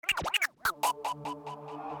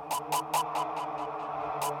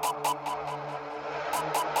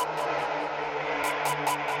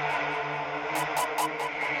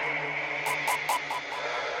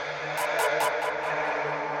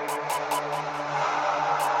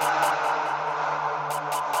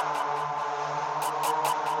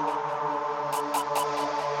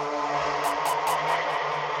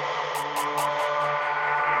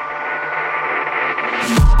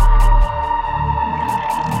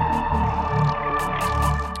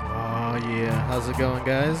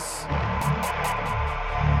Guys,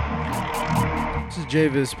 this is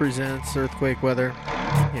Javis Presents Earthquake Weather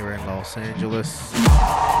here in Los Angeles. The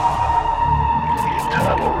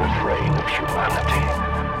eternal refrain of humanity,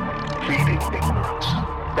 pleading ignorance,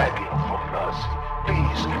 begging for mercy.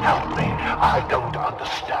 Please help me, I don't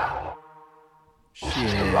understand. This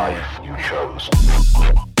is the life you chose.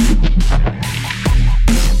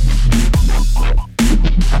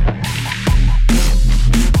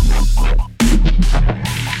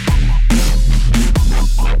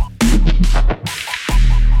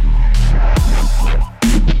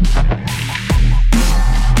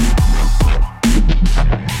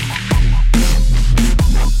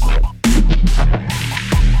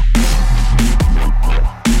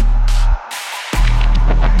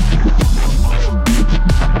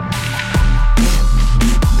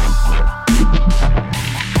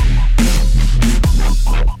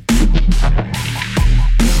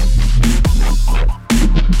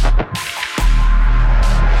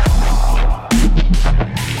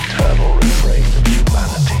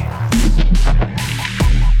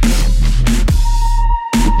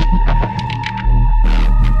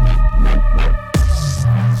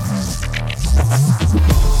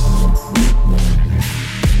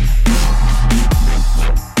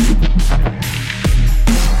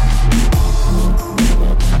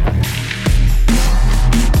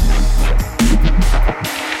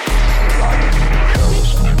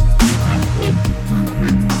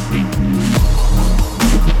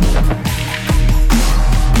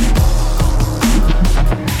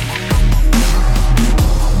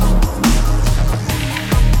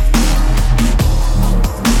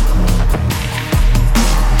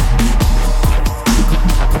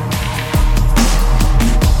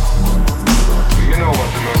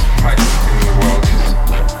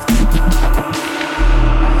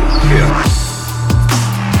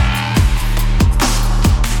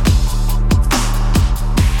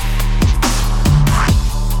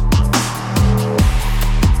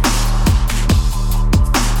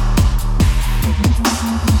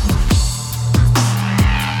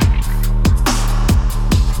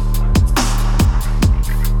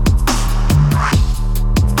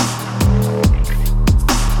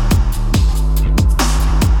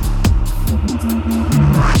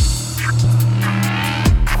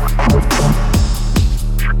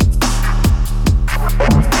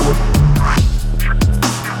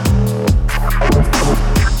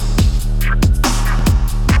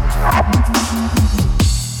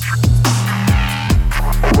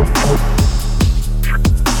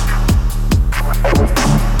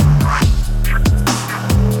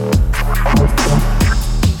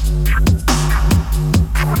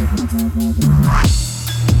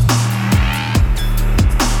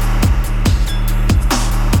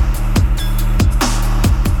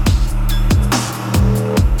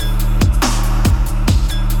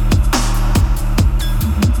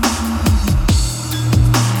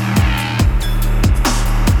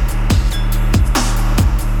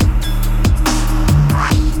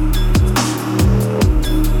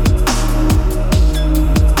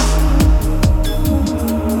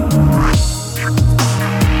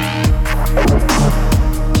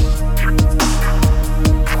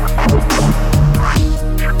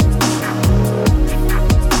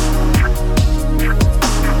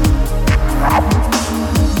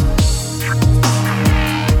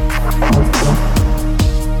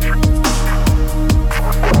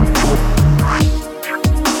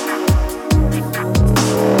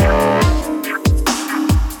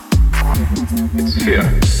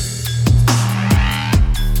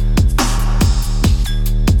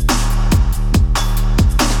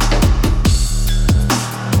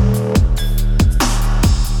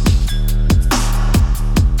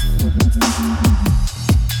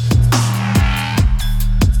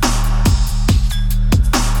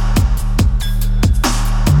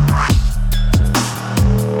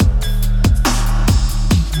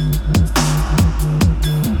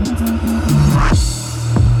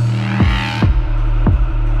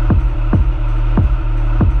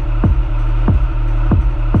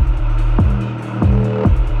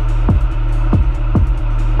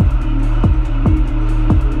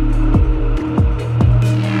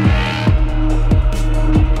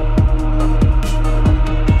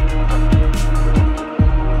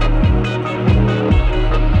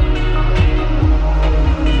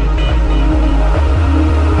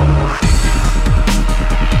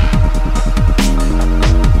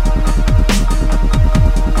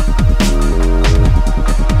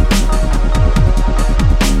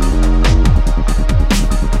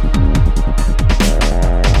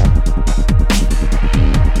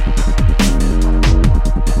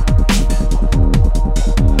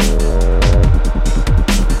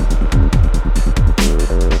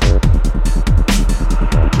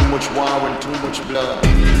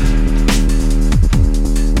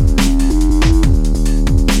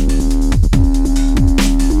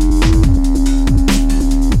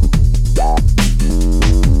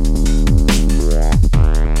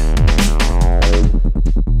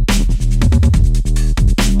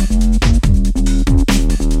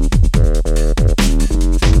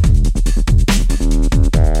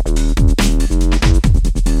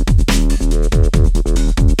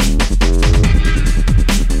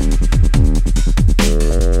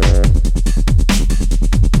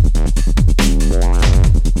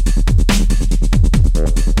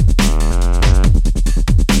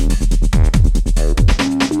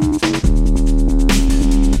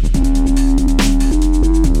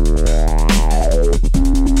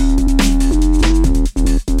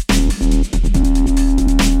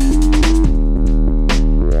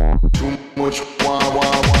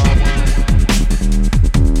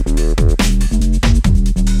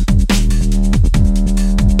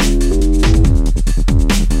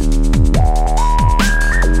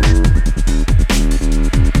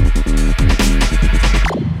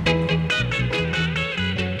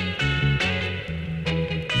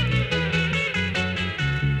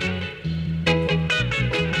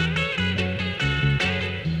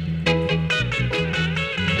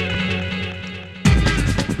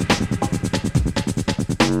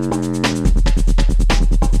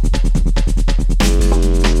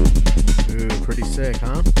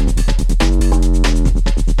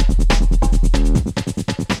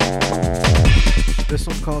 This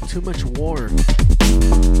one called Too Much War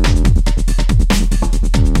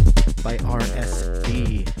by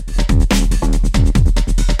RSD.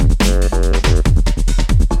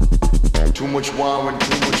 Too much war and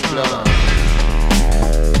too much blood.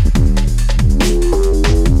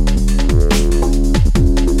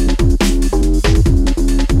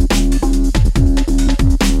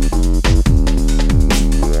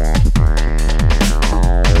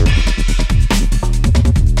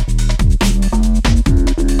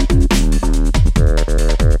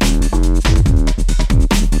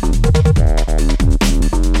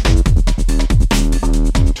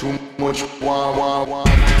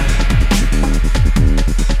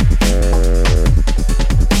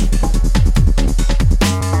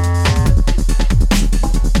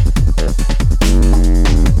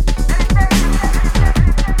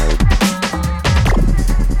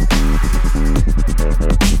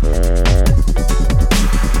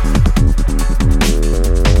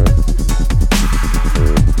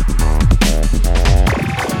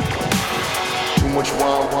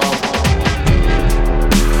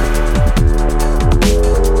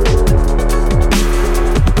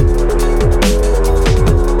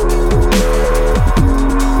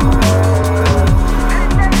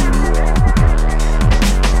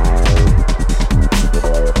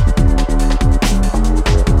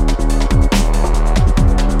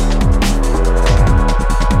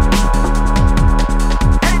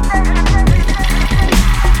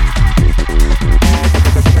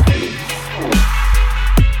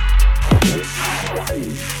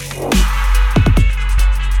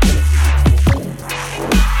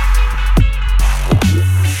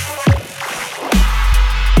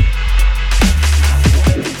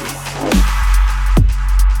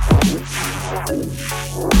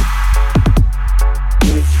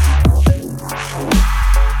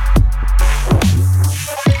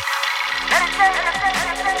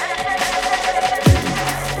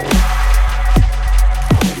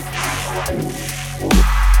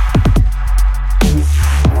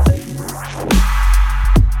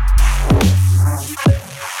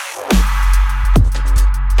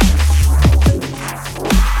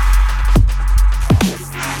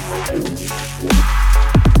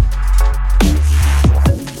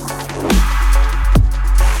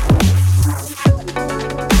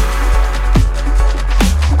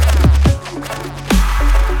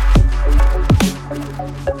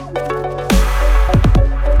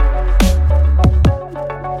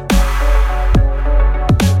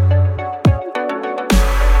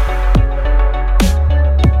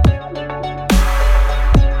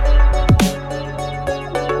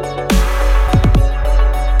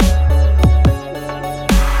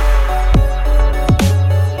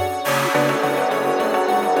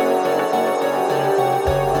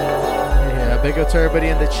 To everybody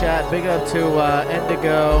in the chat. Big up to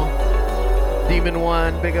Indigo, Demon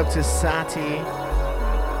One. Big up to Sati,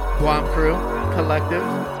 Guam Crew Collective.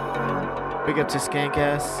 Big up to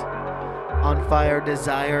Skankass, On Fire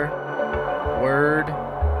Desire, Word.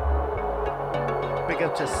 Big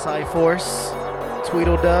up to Cyforce,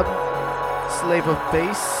 Tweedledub, Slave of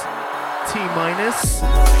Bass, T Minus.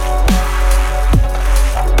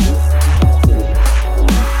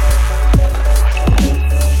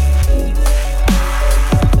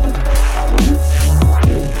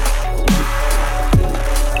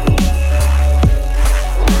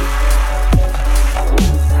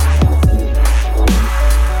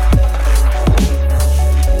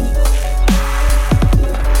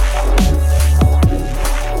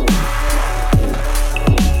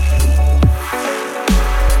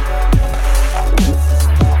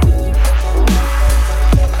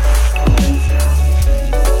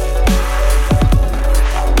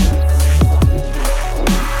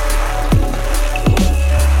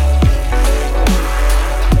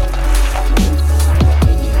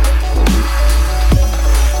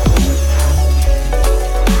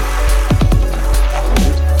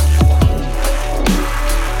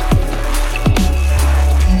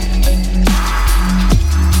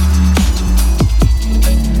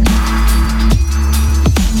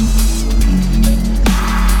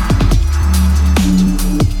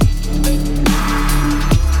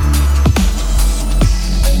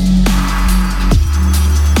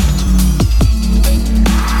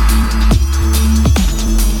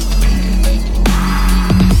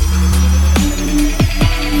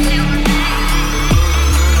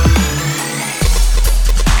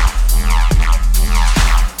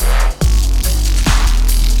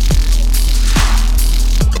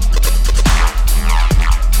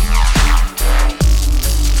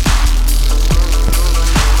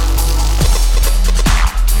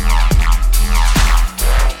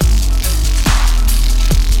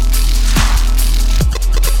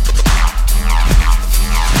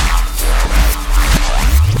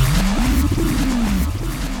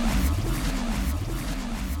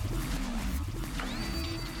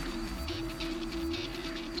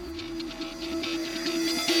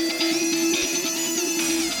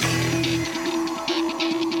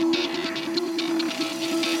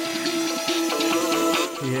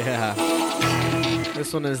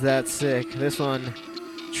 This one is That Sick. This one,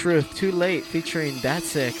 Truth, Too Late, featuring That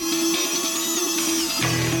Sick.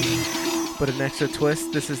 But an extra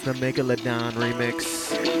twist, this is the Megalodon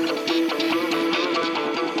remix.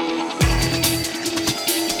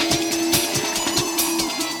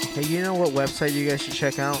 Hey, you know what website you guys should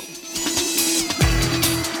check out?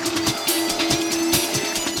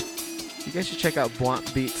 You guys should check out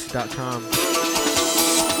bluntbeats.com.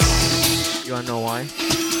 You wanna know why?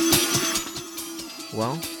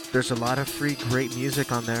 Well, there's a lot of free great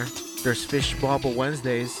music on there. There's Fish Bobble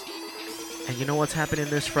Wednesdays. And you know what's happening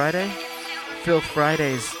this Friday? Filth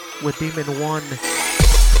Fridays with Demon One.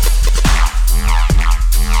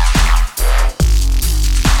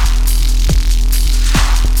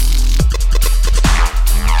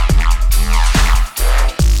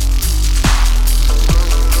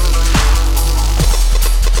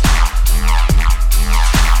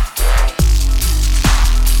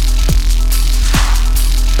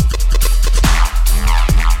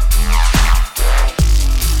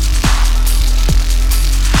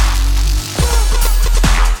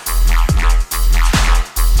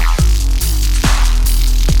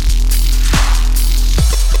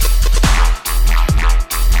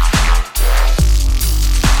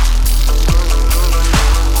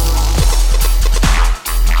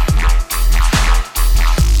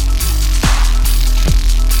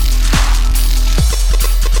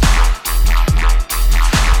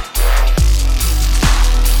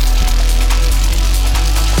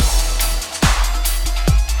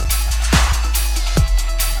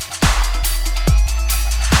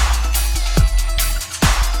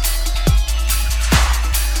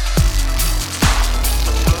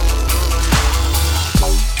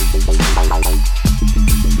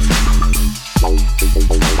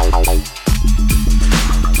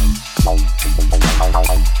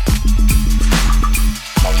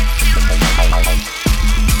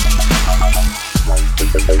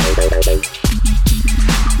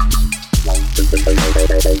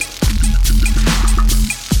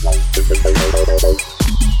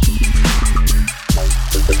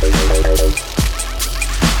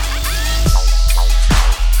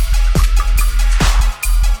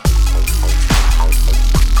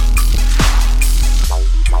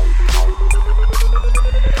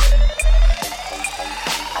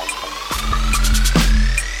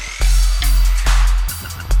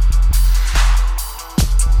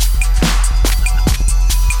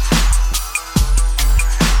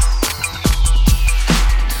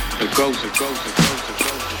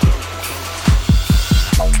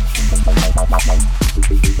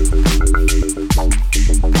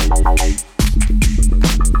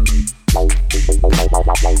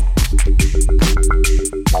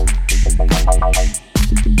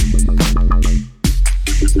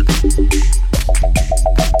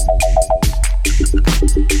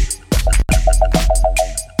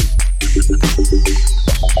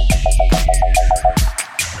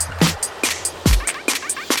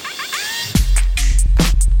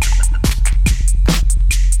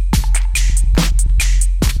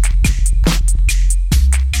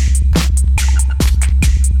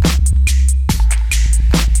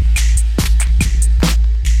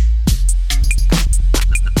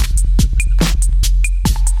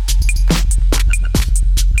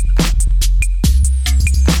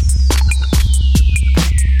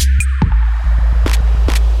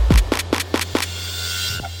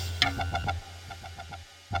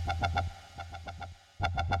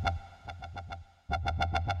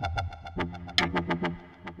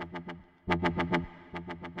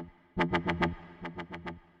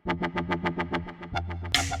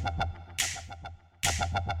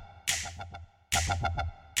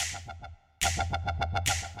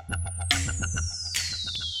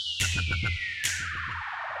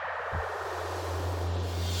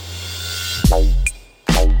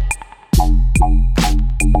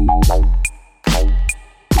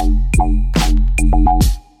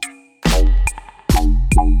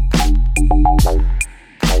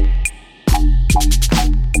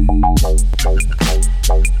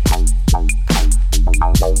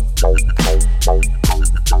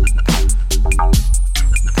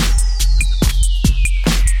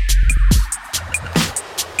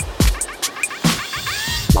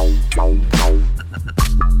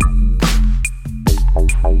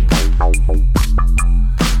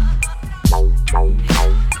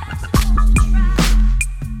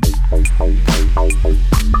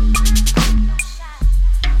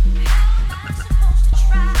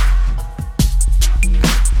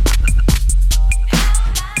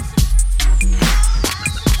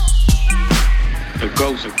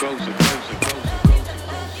 It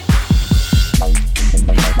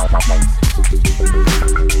goes.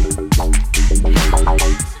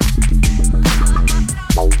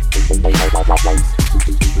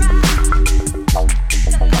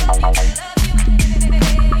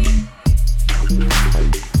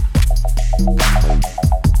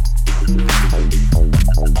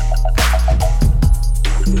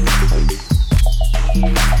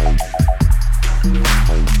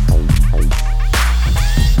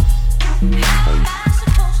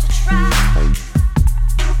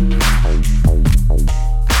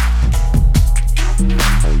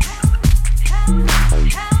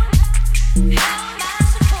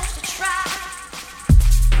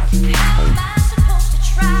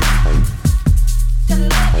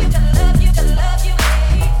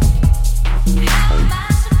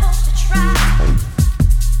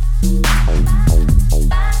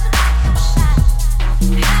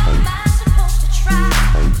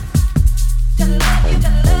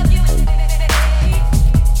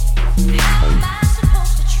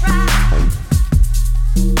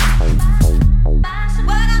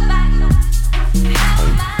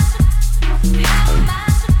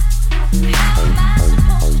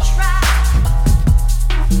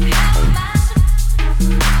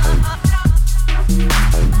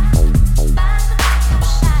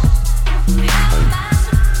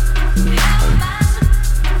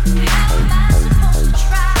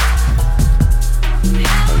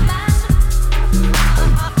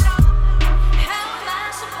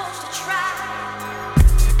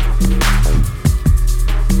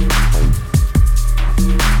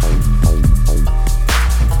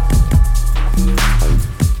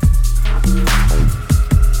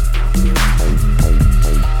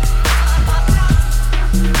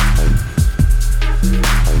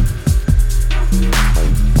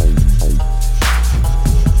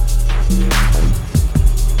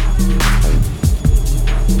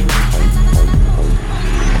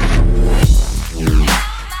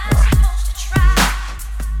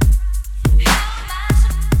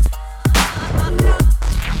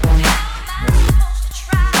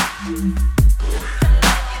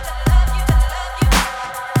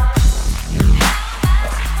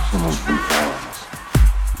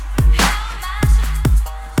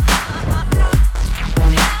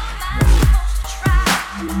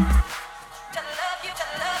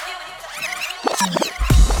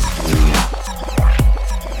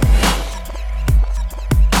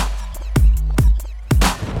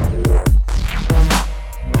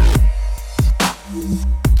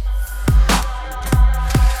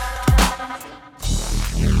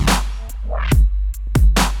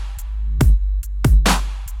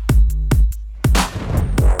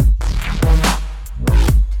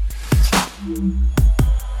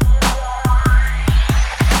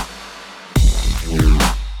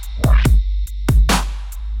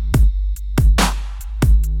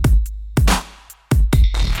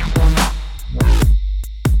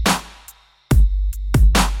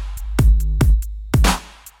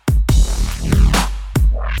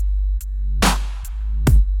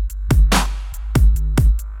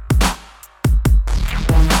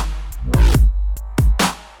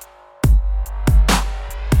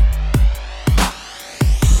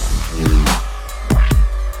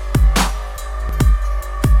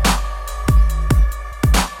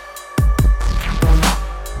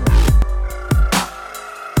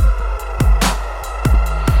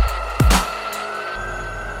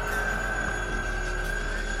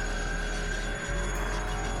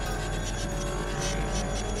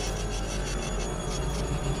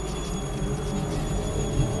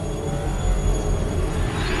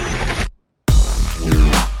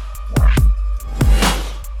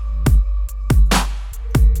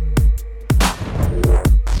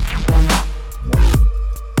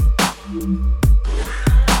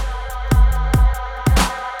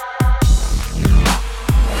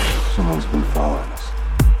 Someone's been following us.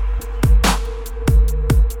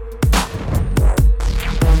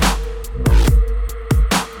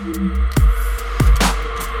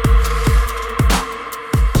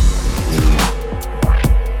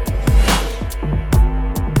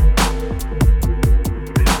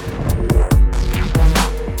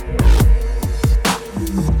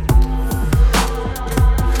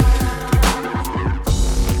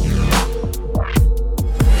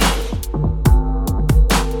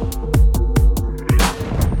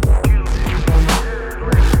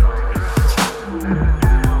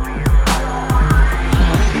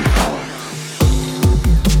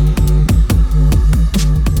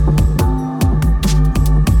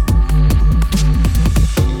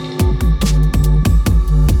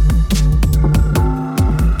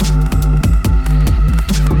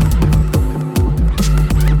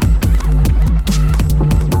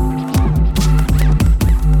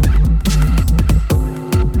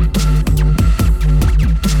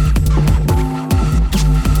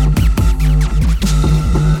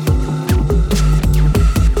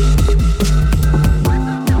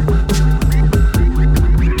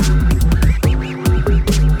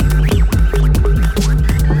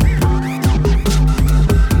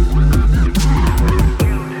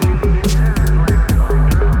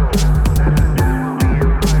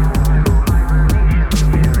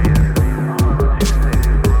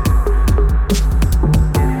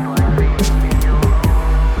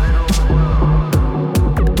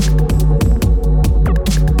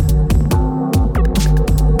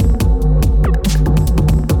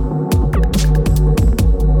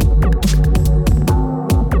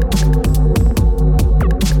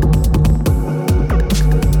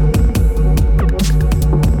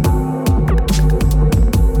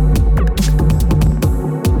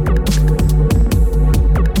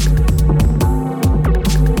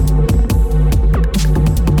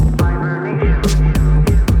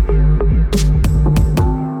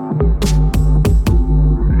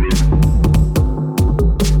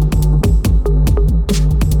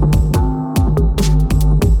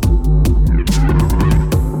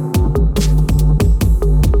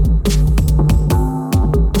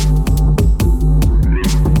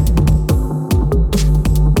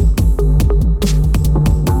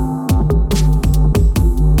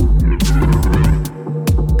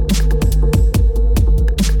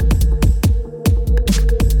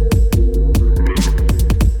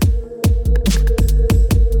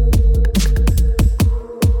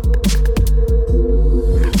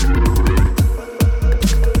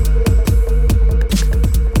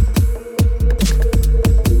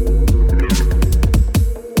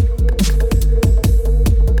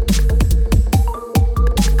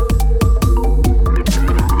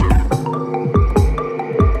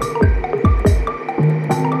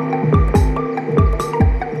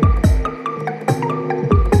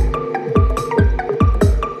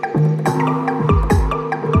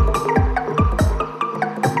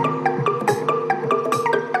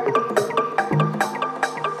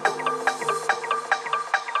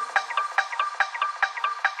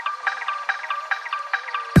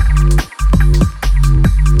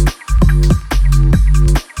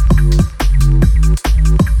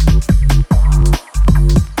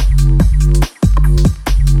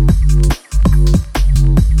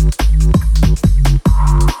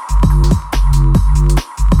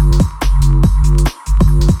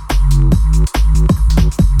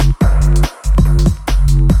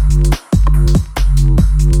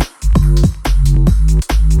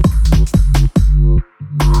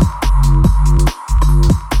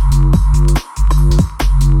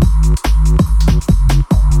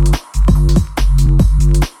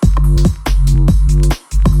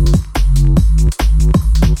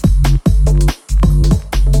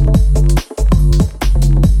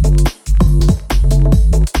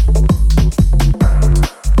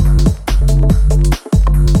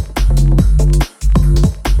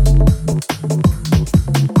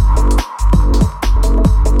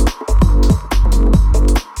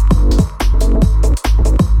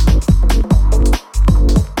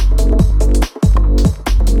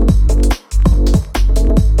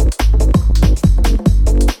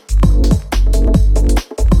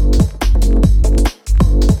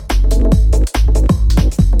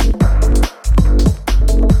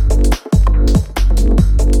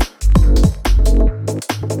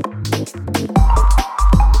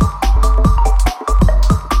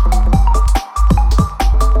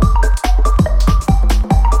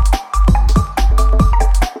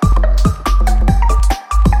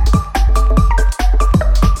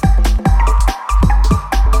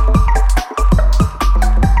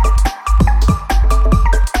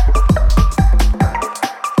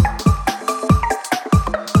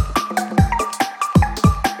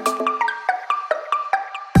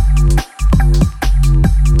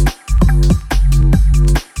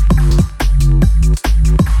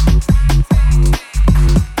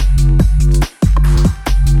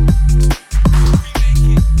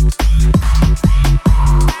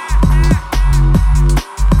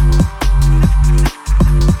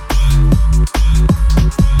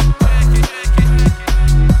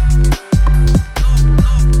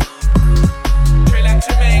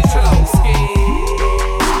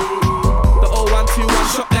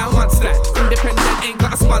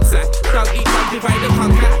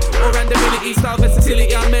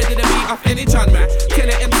 Tell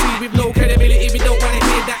an MC with no credibility, we don't wanna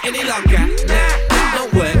hear that any longer. Nah, that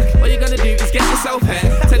don't work. All you gonna do is get yourself hurt.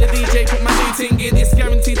 Tell the DJ put my new thing in, it's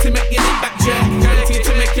guaranteed to make your neck back jerk. Guaranteed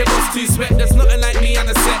to make your boss too sweat. There's nothing like me on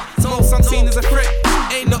the set. Smoke's I'm seen as a threat.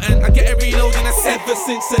 Ain't nothing, I get every load in a set. Ever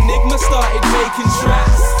since Enigma started making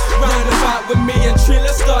tracks, roundabout when me and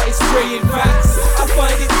Triller started spraying facts, I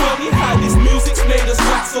find it funny how this music's made us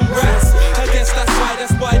rats on rats. I guess that's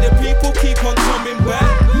why the people keep on coming back.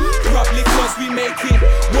 Probably cause we make it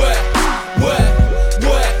work, work,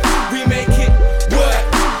 work. We make it work,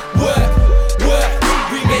 work, work.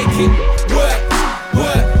 We make it work,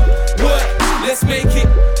 work, work. Let's make it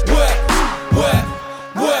work, work,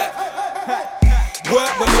 work.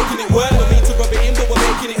 Work, we're making it work. We mean to rub it in, but we're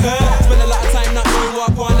making it hurt. Spend a lot of time not knowing what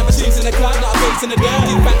I want. Never shoes in the club, not a face in the dirt.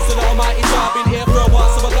 Give thanks to the Almighty Jah. Been here for a while,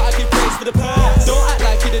 so I gotta give praise for the past. Don't act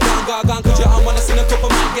like you're the down gargan, cause you're on one. I seen a couple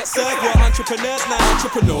man get served. We're entrepreneurs now,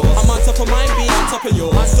 entrepreneurs. I'm on top of mine, be on top of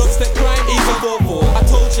yours. My substep crime, even 4-4. I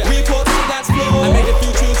told ya, report to the dance floor. I made a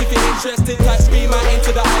few tunes if you're interested. Type scream out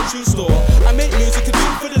into the iTunes store. I make music to do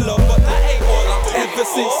for the love, but that ain't all I'm doing. Ever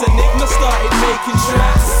since Enigma started making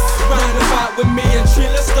tracks, roundabout when me and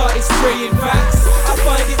Triller started spraying facts, I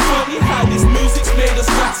find it funny how this music's made us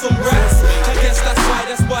rats on rats. I guess that's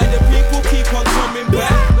why the people keep on coming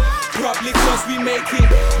back. Probably cause we make it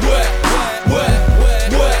work, work,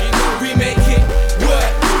 work. We make it work,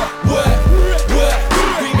 work, work.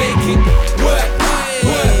 We make it work,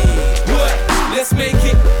 work, work. Let's make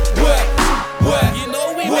it work, work. You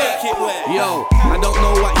know we make it work. Yo, I don't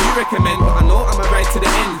know what you recommend, but I know I'm a ride to the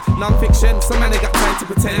end. Non-fiction, some man ain't got time to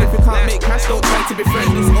pretend. If you can't make cash, don't try to be friends.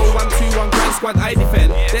 It's 0121 Grand Squad I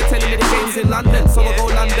defend. They're telling me the game's in London, so I go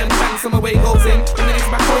London, bang, some away goes in, and then it's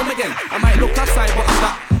back home again. I might look outside, but I'm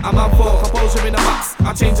not. I'm out for composure in a box.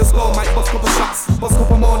 I change the score, might bust couple shots, bust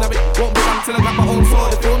couple more. Now it won't be long till I got my own sword.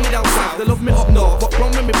 They throw me down south, they love me up north. What wrong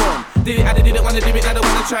when me born? Did it, I didn't wanna do it, I don't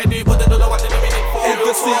wanna try do it, but they don't know what they're doing it for.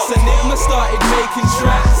 Ever since Enigma started making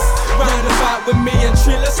tracks, roundabout when me and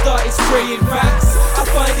Triller started spraying facts, I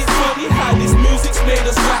find it funny how this music's made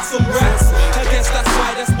us rats on rats. I guess that's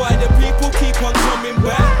why the people keep on coming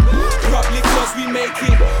back. Probably cause we make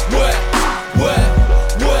it work, work,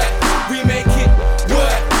 work. We make it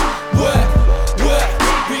work, work, work.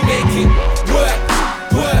 We make it work,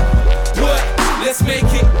 work, work. Let's make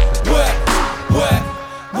it work, work,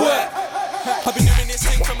 work. I've been doing this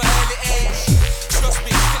thing from an early age. Trust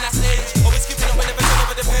me, looking at stage. Always giving up whenever turn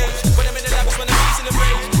over the page. When I'm in the lab, it's when I'm in the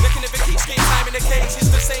rage. Looking if it keeps screen time in the cage.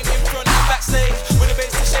 It's the same in front and backstage. With a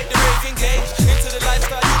bass to shake the rave, engage. Into the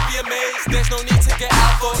lifestyle, you'd be amazed. There's no need to get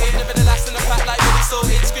out for it. Never the last in the pack like really so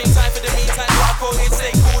it. Screen time for the meantime, what I quote it.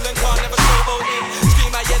 Stay cool and calm, never showboat it.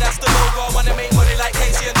 Scream out, yeah, that's the logo. I wanna make money like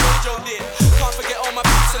Casey and Jojo did. Can't forget all my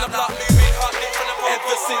beats and I'm not moving. Heart lit from the bottom.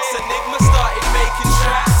 Ever since Enigma started making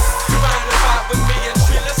tracks, roundabout when me and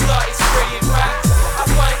Triller started spraying facts, I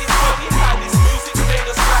find it funny how this music's made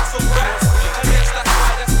us rats on rats. I guess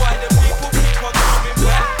that's why the people keep on coming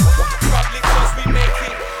back. Probably cause we make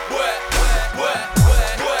it work, work,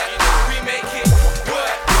 work. We make it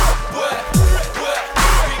work, work, work.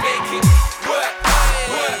 We make it work,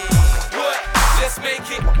 work, work. Let's make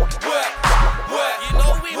it work, work. You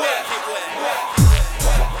know we make it work.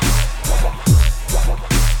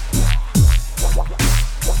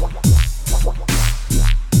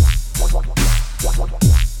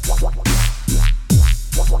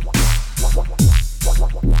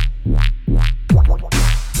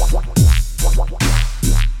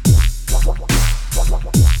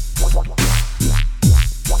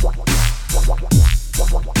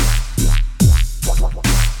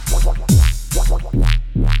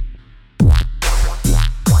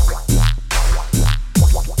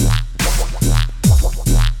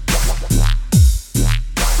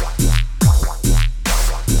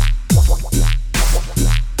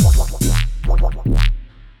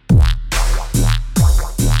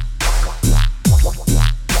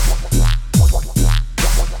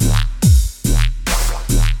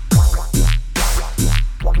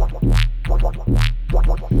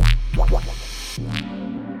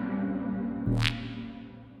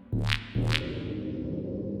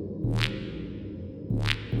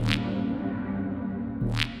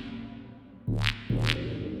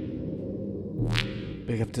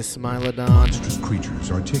 Big up to Smilodon. Monstrous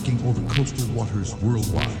creatures are taking over coastal waters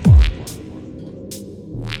worldwide.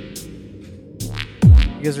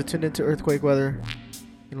 You guys are tuned into Earthquake Weather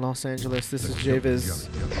in Los Angeles. This is Javiz.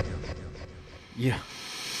 Yeah.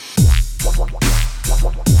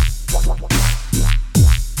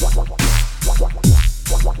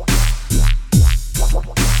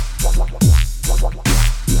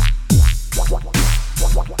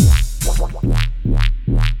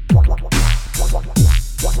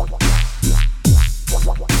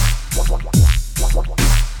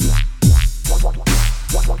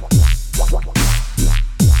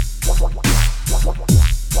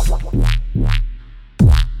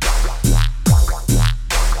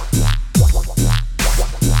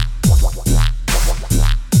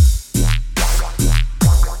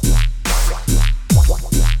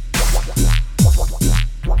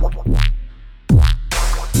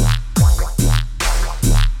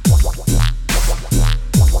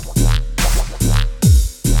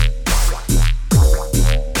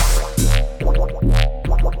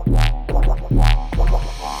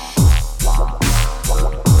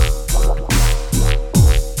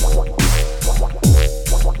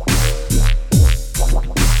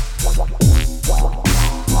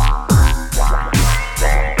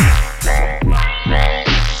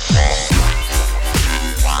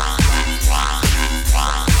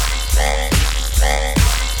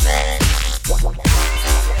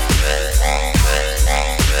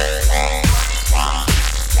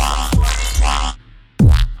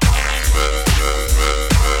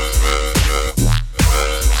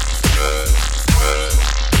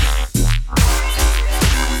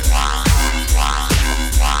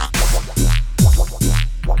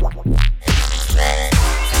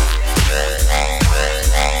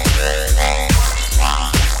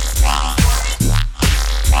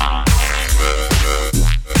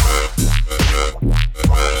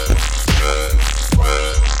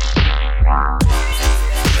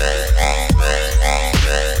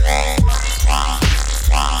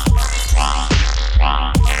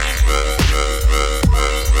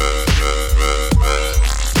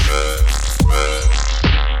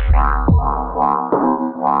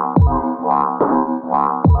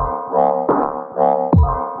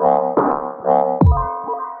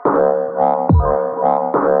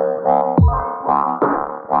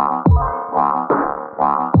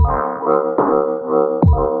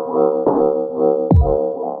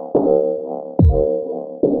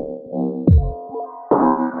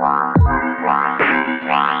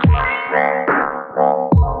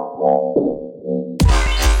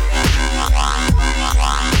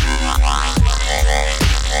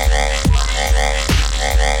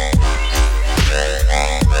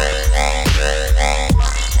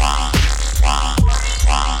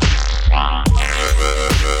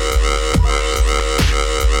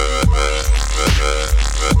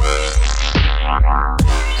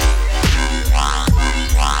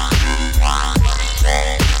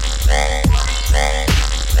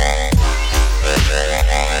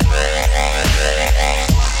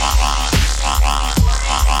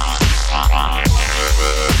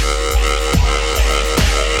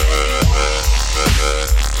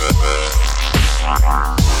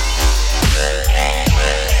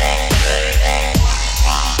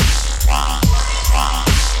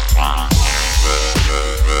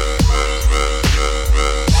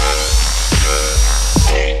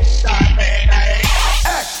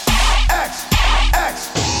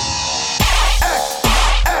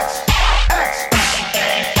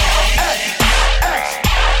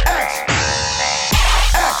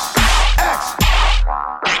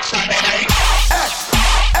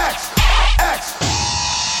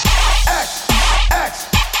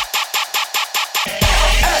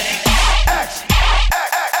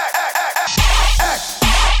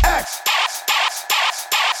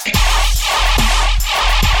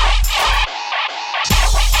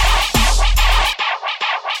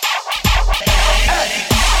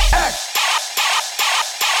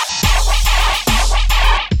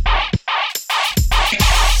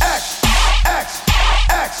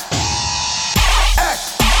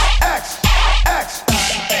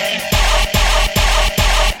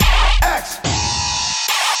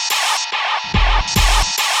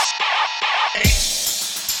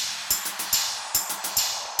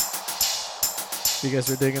 If you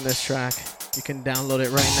guys are digging this track, you can download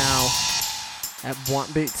it right now at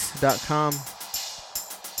bwantbeats.com.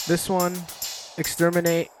 This one,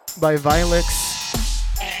 Exterminate by Vilex,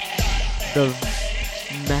 the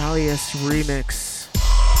Malleus remix.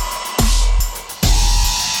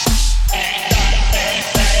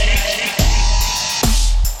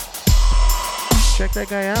 Check that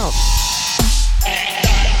guy out.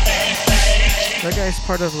 That guy's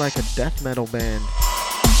part of like a death metal band.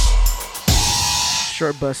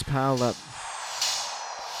 Short bus pile up.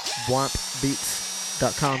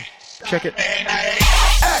 bwantbeats.com. Check it.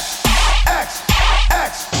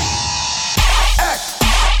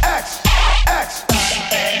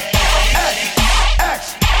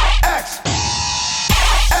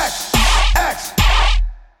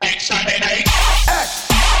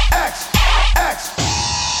 X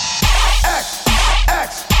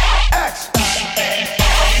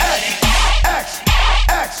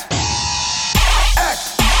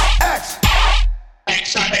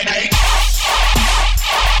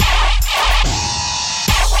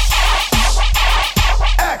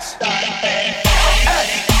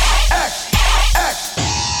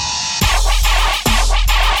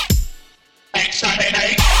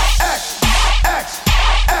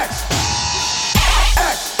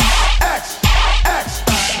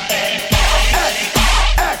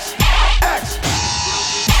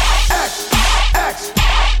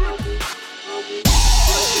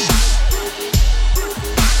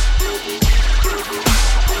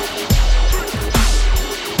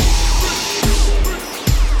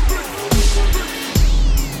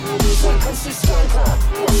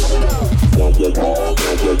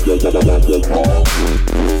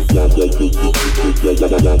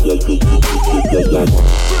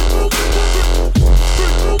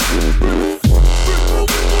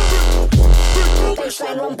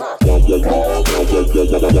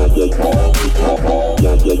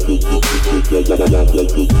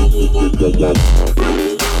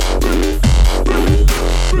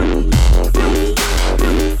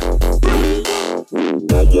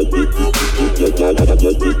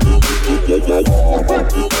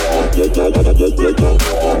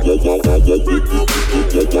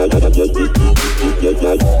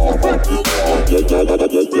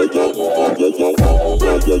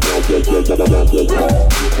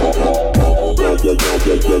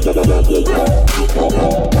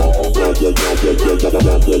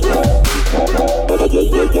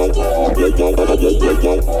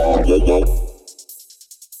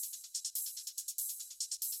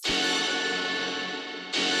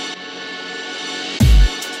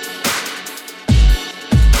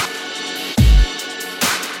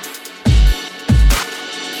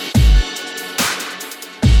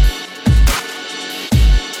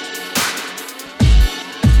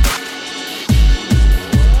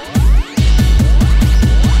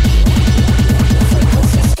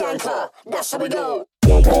That's how we go.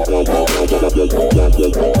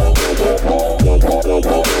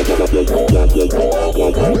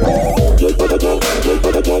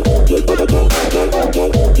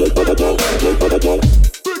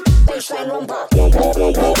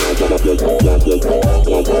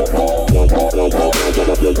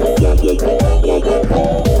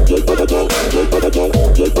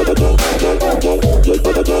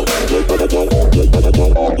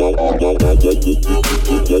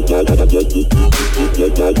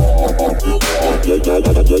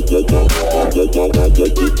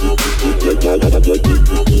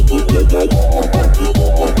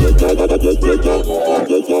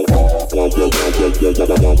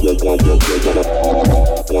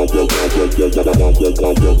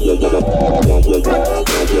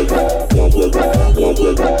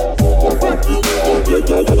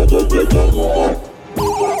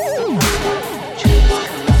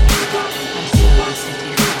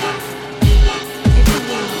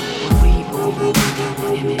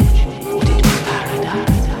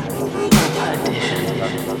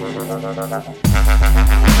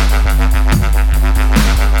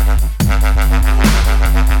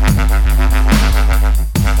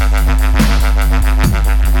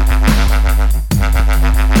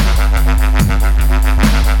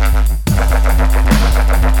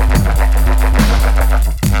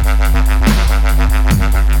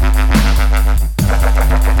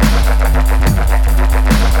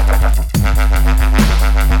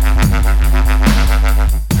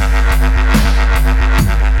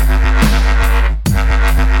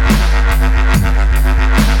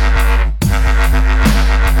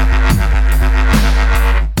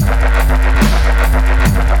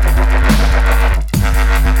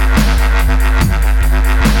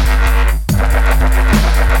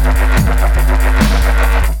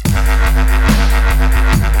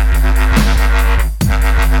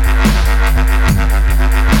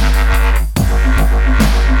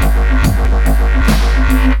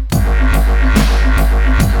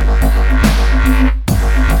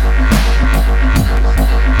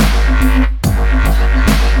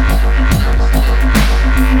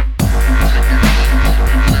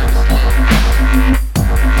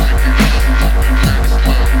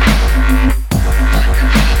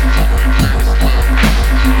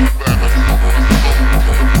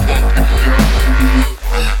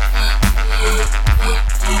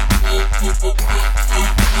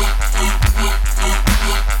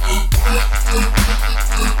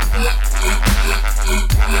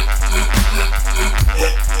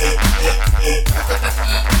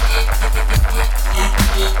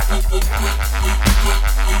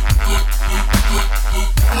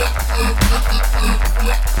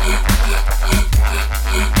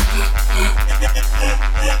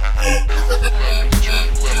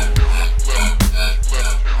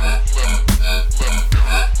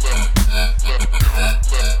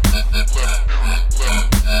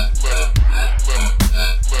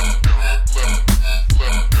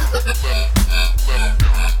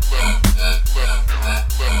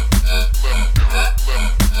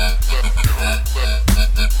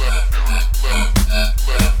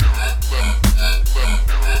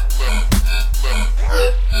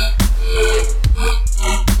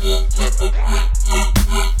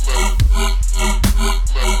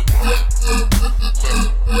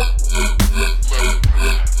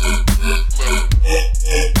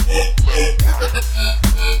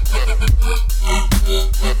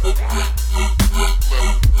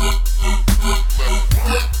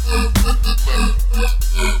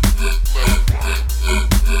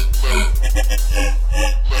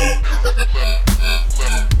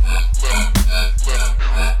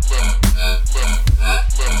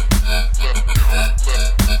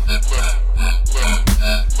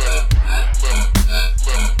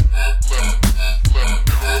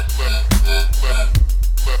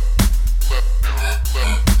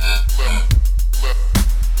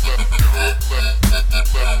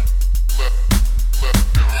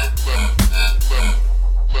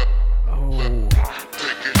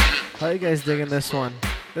 this one.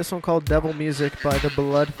 This one called Devil Music by the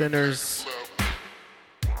Blood Thinners.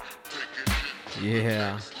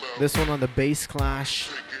 Yeah. This one on the Bass Clash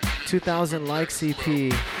 2000 likes EP.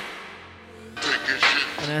 And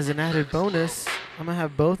as an added bonus, I'm gonna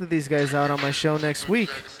have both of these guys out on my show next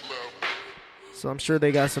week. So I'm sure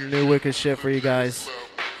they got some new wicked shit for you guys.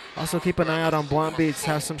 Also keep an eye out on Blunt Beats,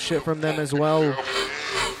 have some shit from them as well.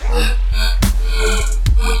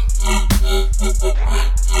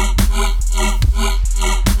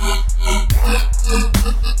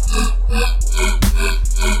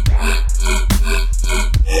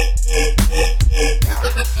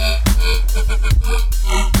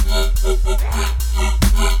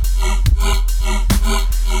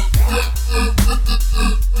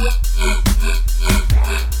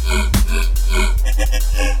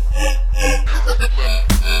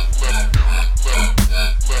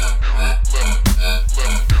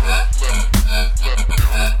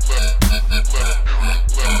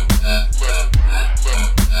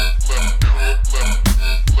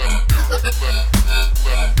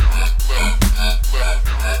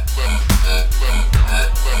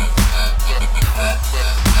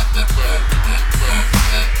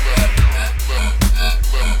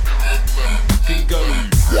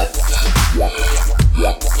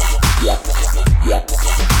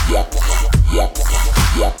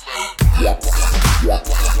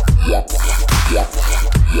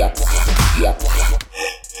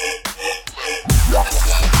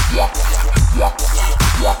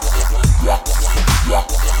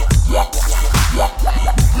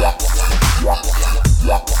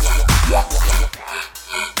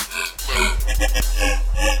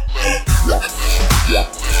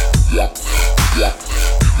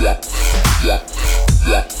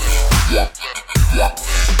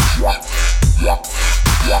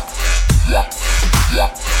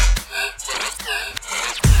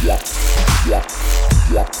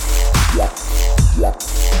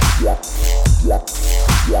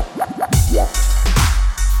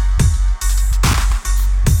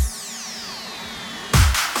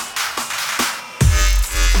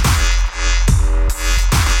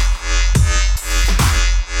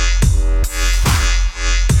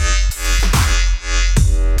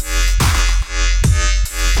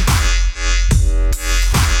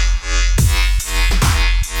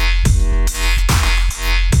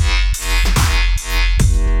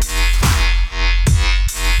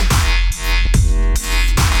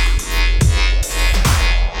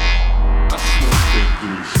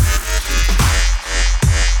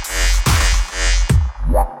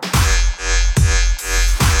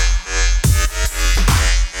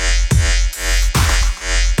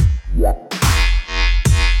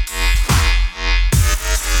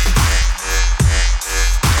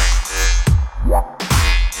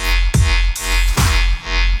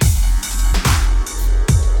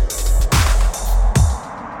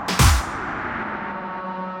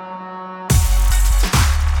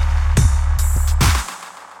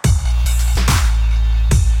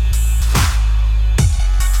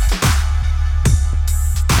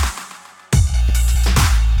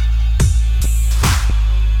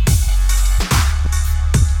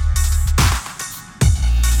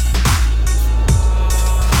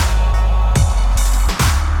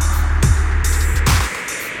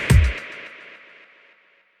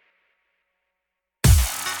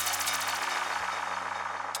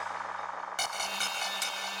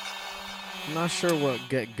 I'm not sure what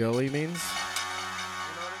Get Gully means.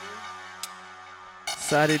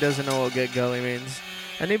 Sadie doesn't know what Get Gully means.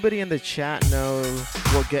 Anybody in the chat know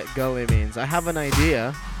what Get Gully means? I have an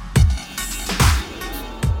idea.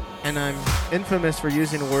 And I'm infamous for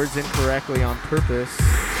using words incorrectly on purpose.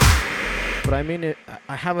 But I mean it.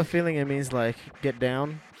 I have a feeling it means like get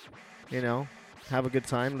down, you know, have a good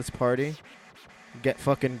time, let's party, get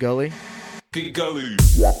fucking gully. Get gully.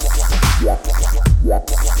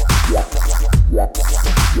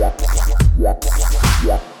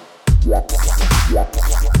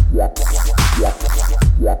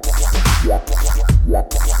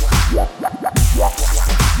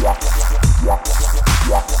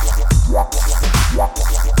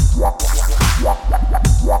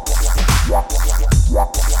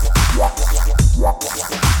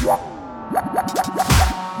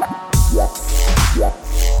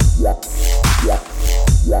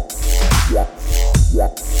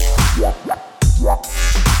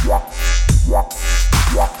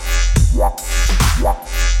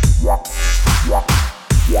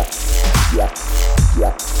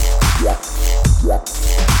 Yeah.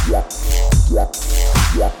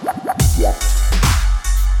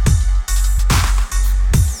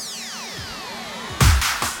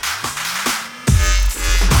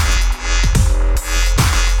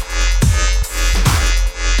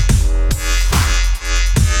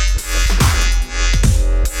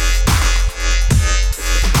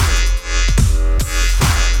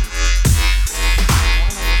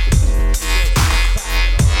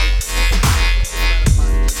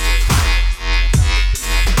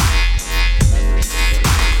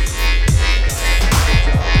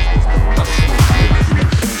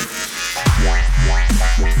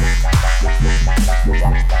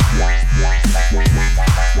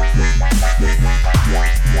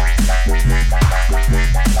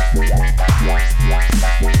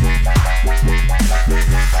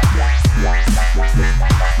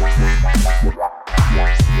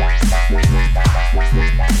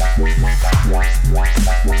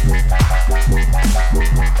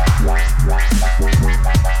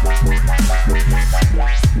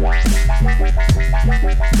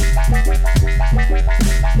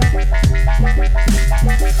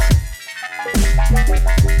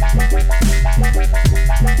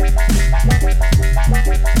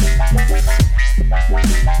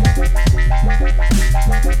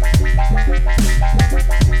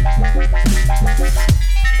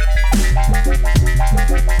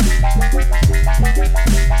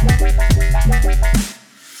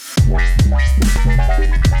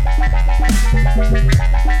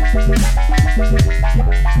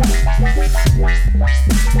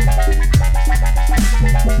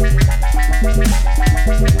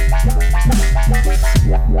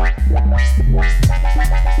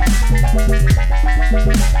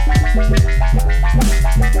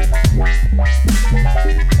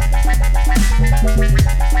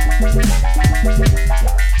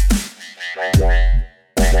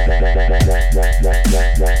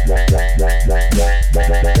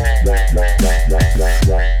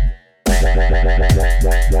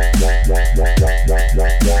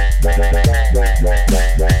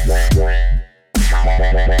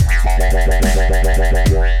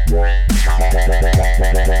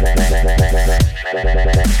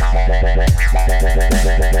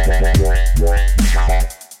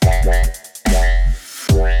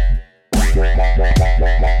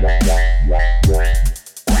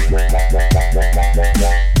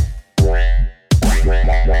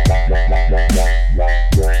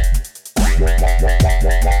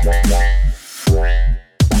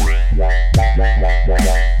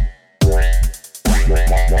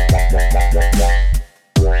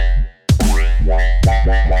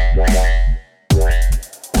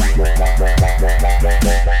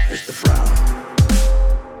 Mr. Brown,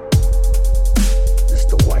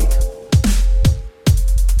 Mr. White,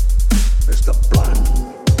 Mr. Blonde,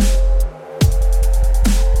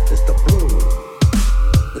 Mr. Blue,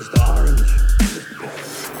 Mr. Orange,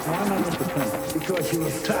 Why am I Mr. Pink? Because you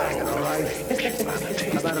look tired, all right?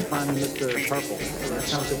 How about if I'm Mr. Purple? That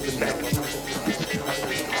sounds good to me.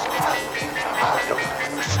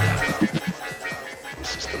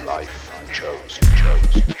 This is the life you chose.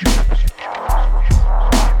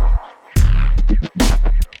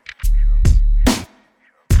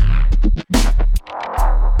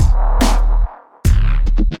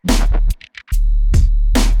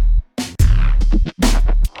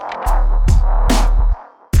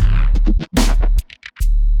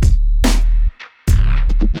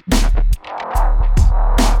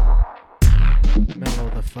 Mellow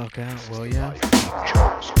the fuck out, will ya?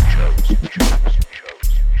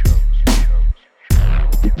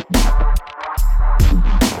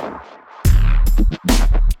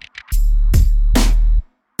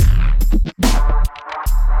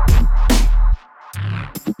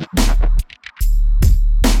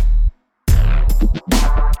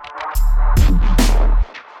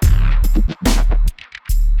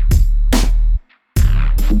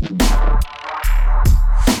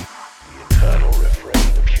 Eternal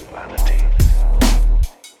refrain of humanity.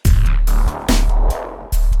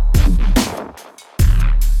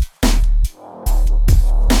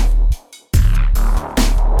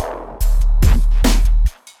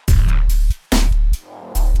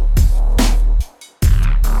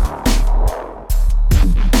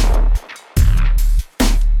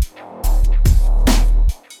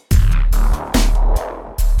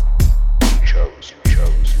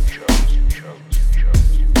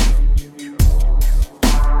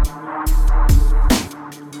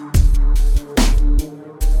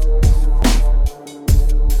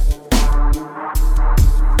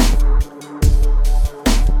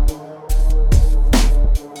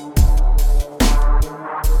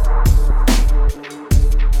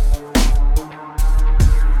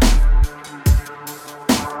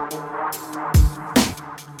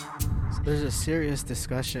 There's a serious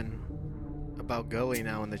discussion about Gully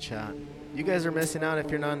now in the chat. You guys are missing out if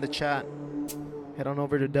you're not in the chat. Head on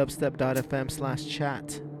over to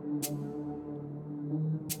dubstep.fm/chat.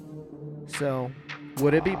 So,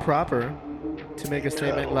 would it be proper to make a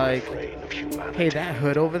statement like, hey, that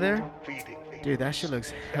hood over there? Dude, that shit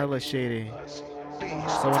looks hella shady.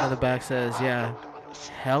 Someone in the back says, yeah,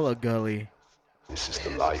 hella Gully. This is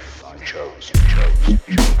the life you chose.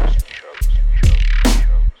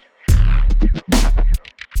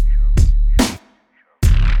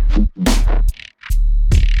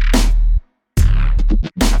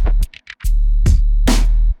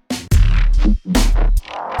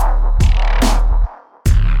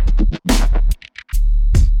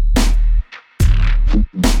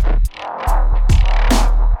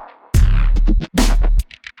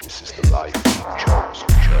 This is the life you chose.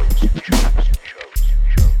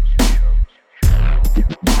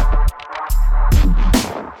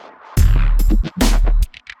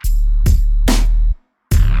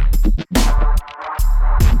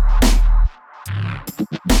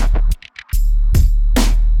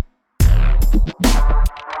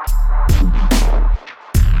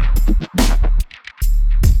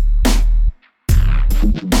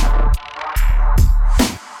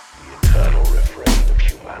 The eternal refrain of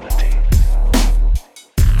humanity.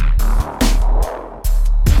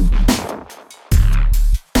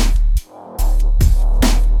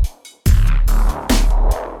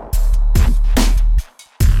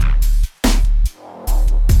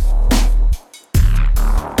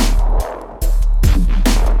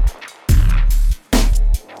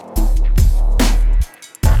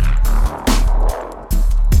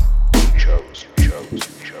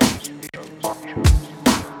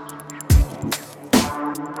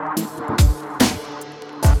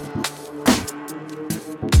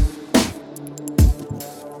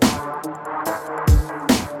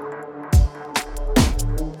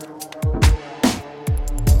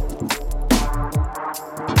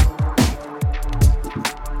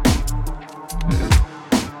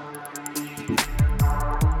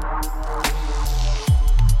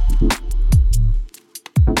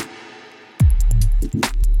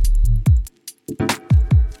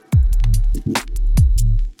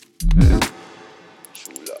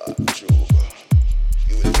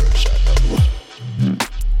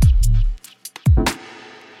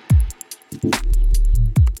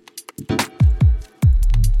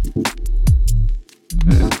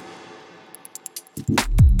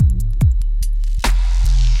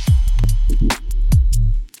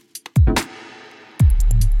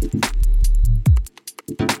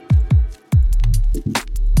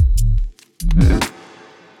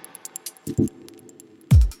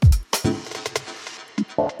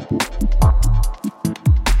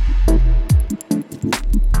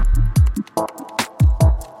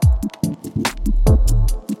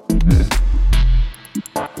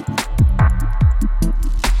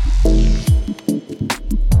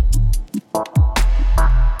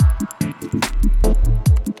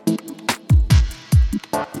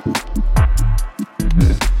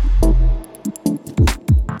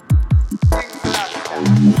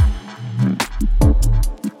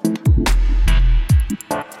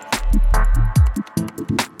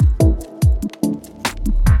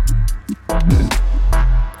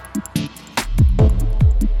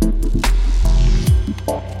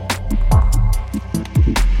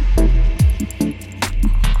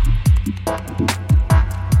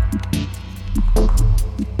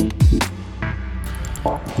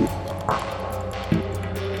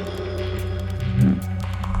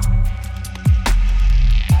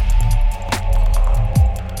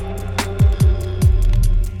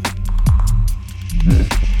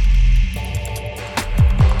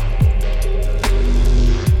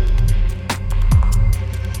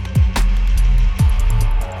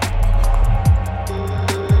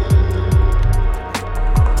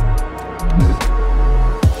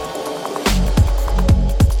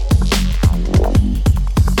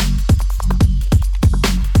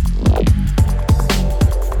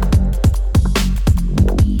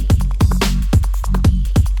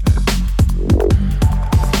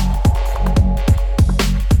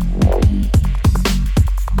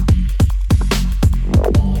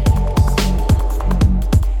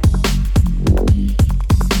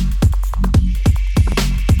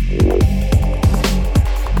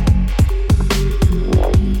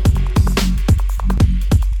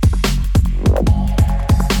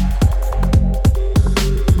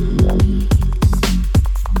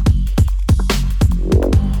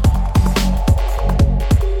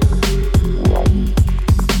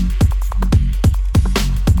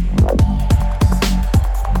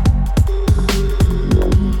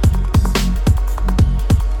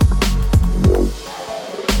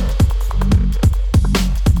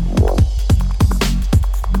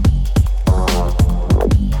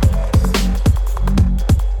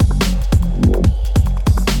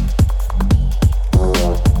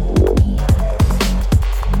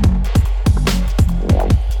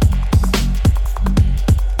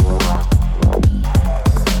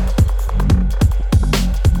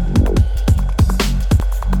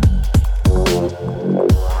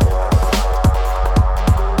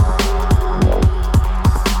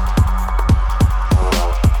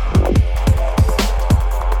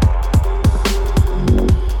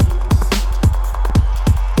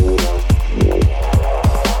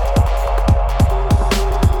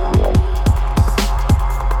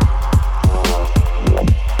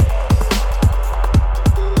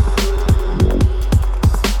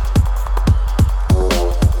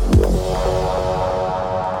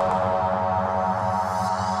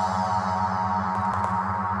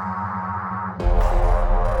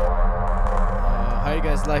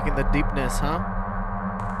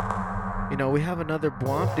 huh? You know, we have another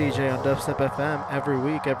Bwomp DJ on Dubstep FM every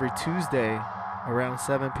week, every Tuesday, around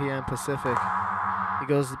 7 p.m. Pacific. He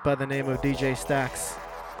goes by the name of DJ Stacks,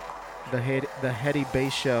 the Heady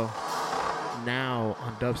Bass Show, now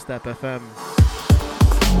on Dubstep FM.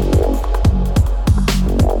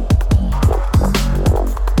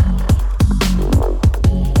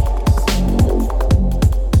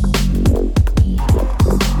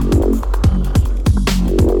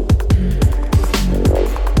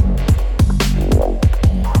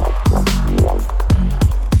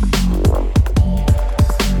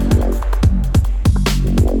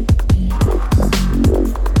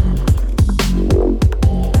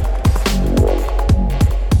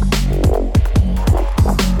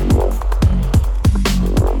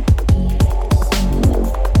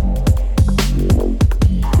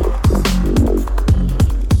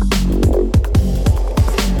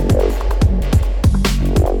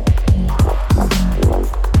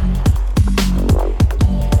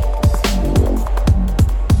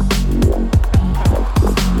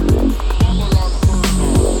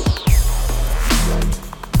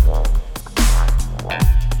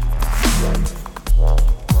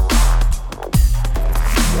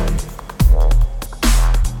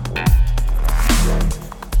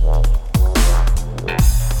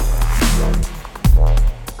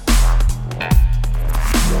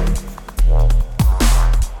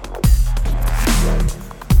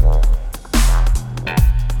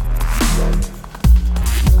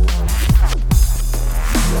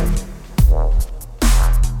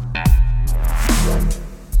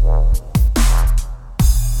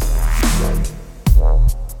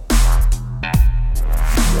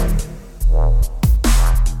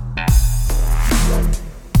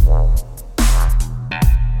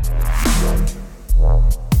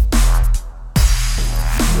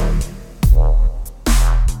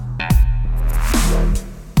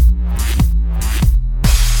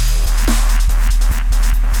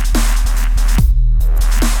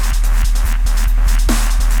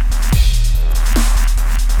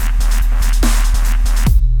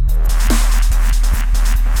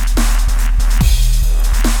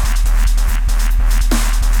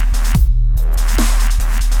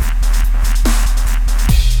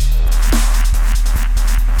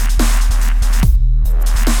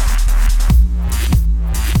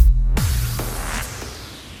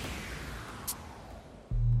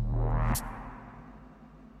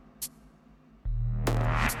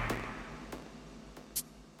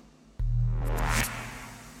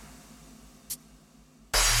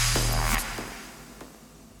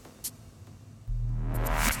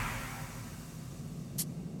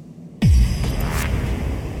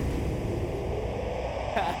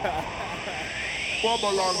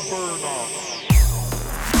 Babylon burner.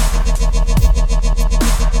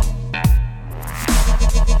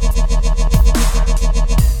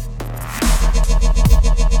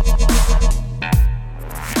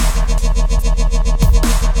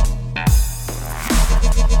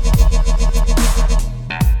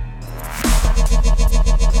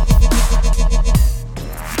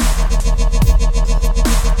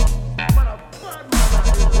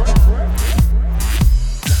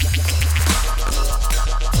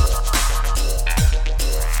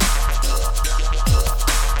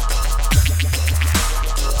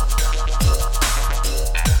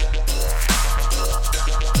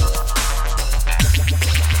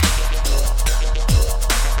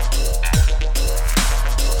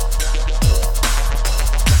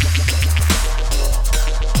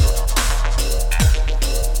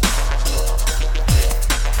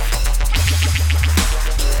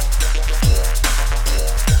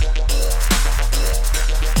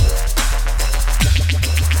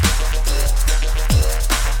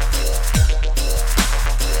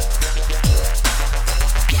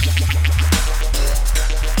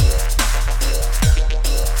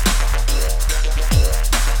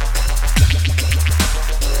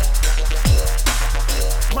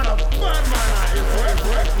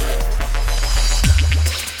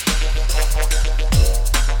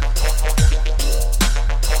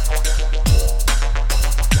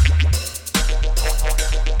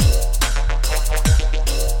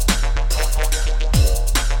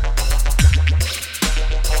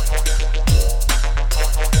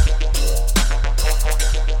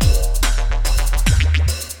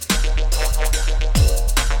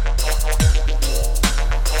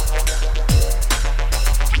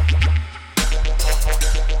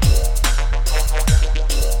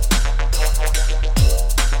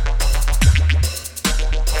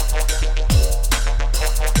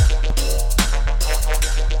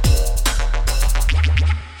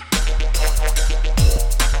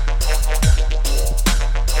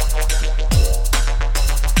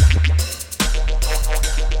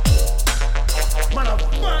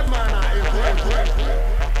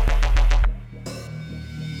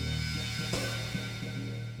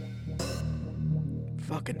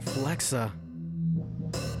 Flexa.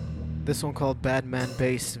 This one called Bad Man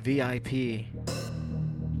Bass VIP.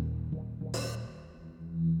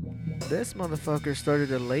 This motherfucker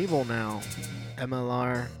started a label now.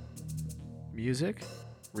 MLR Music?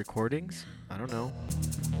 Recordings? I don't know.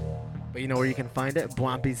 But you know where you can find it?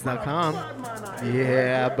 Bwambeats.com.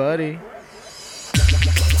 Yeah, buddy.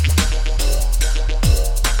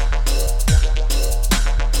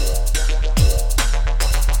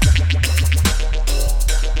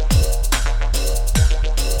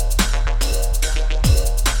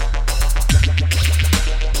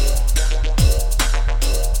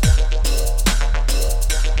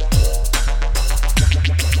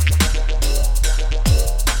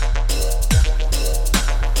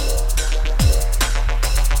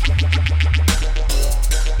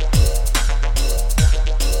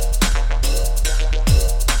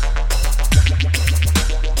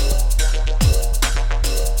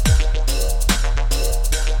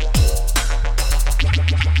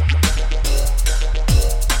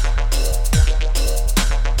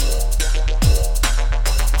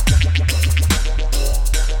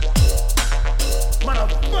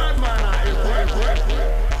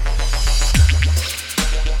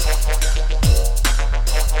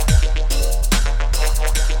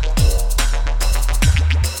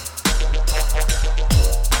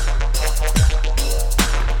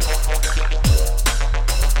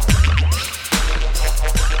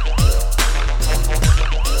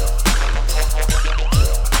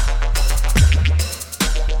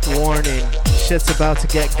 Shit's about to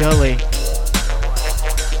get gully.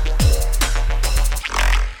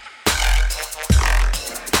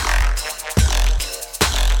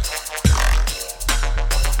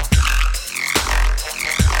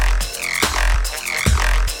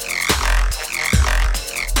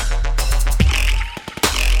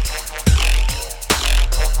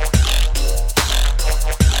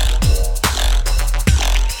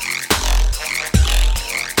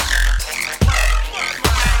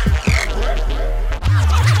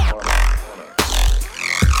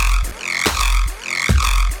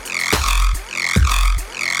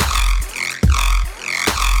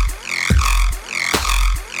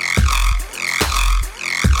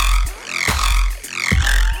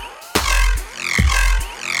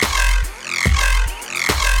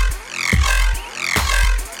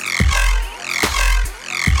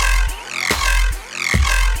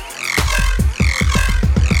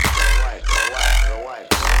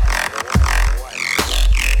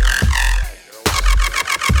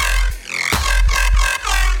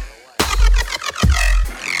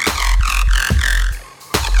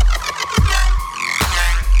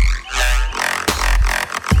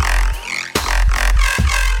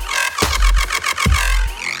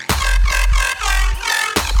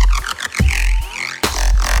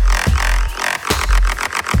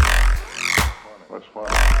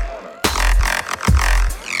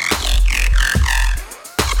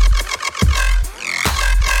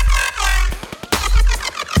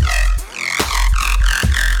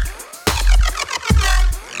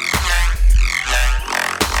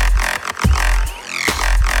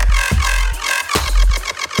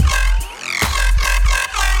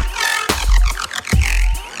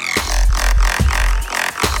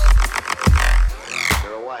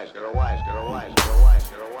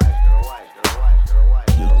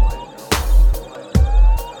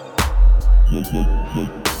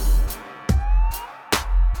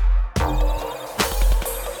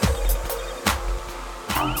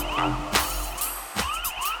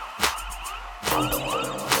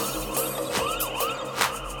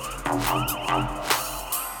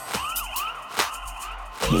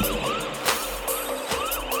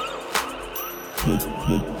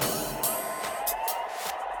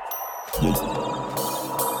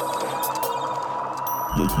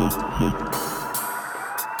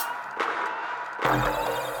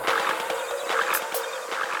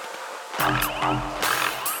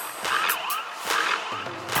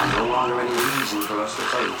 No longer any reason for us to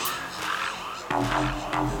fight.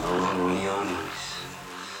 No longer any armies.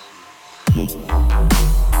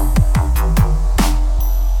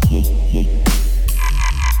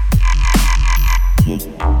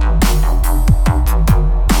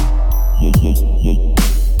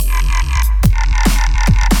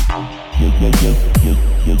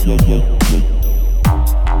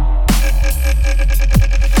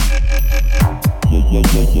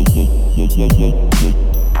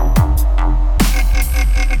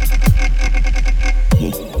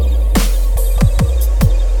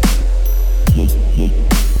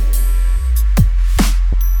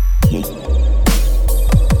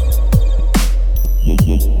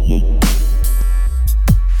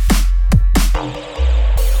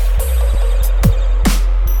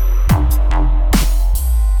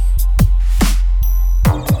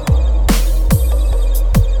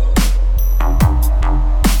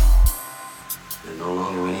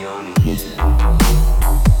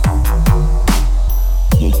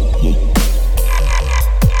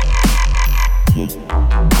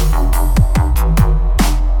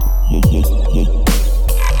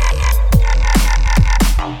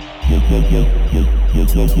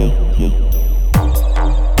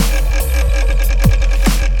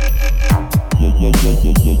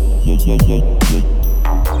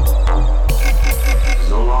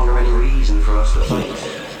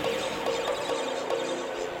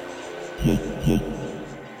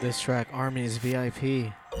 track, Armies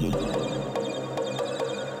VIP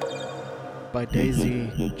by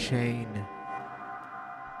Daisy Chain.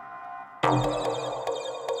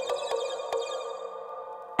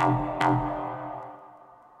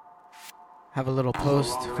 Have a little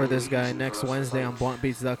post for this guy next Wednesday on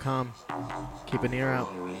bluntbeats.com. Keep an ear out.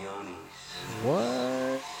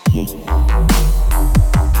 What?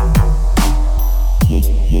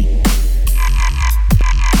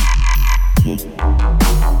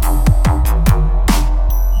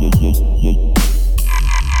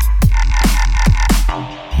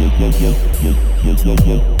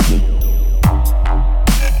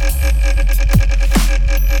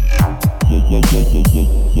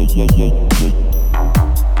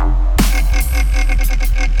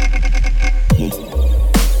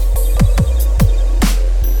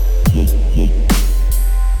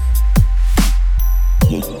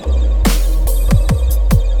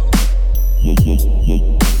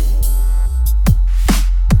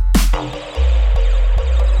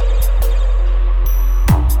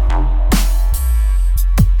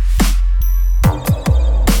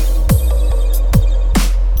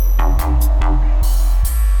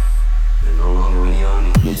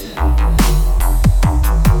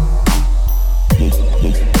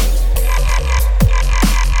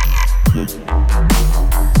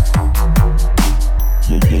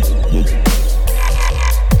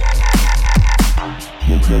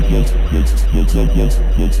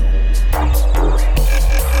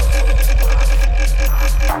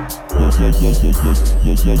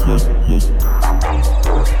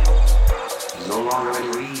 No longer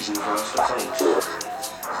any reason for us to fight.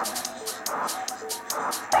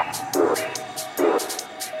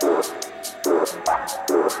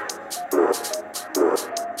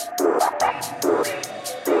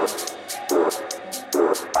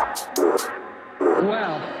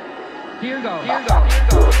 Well, here goes.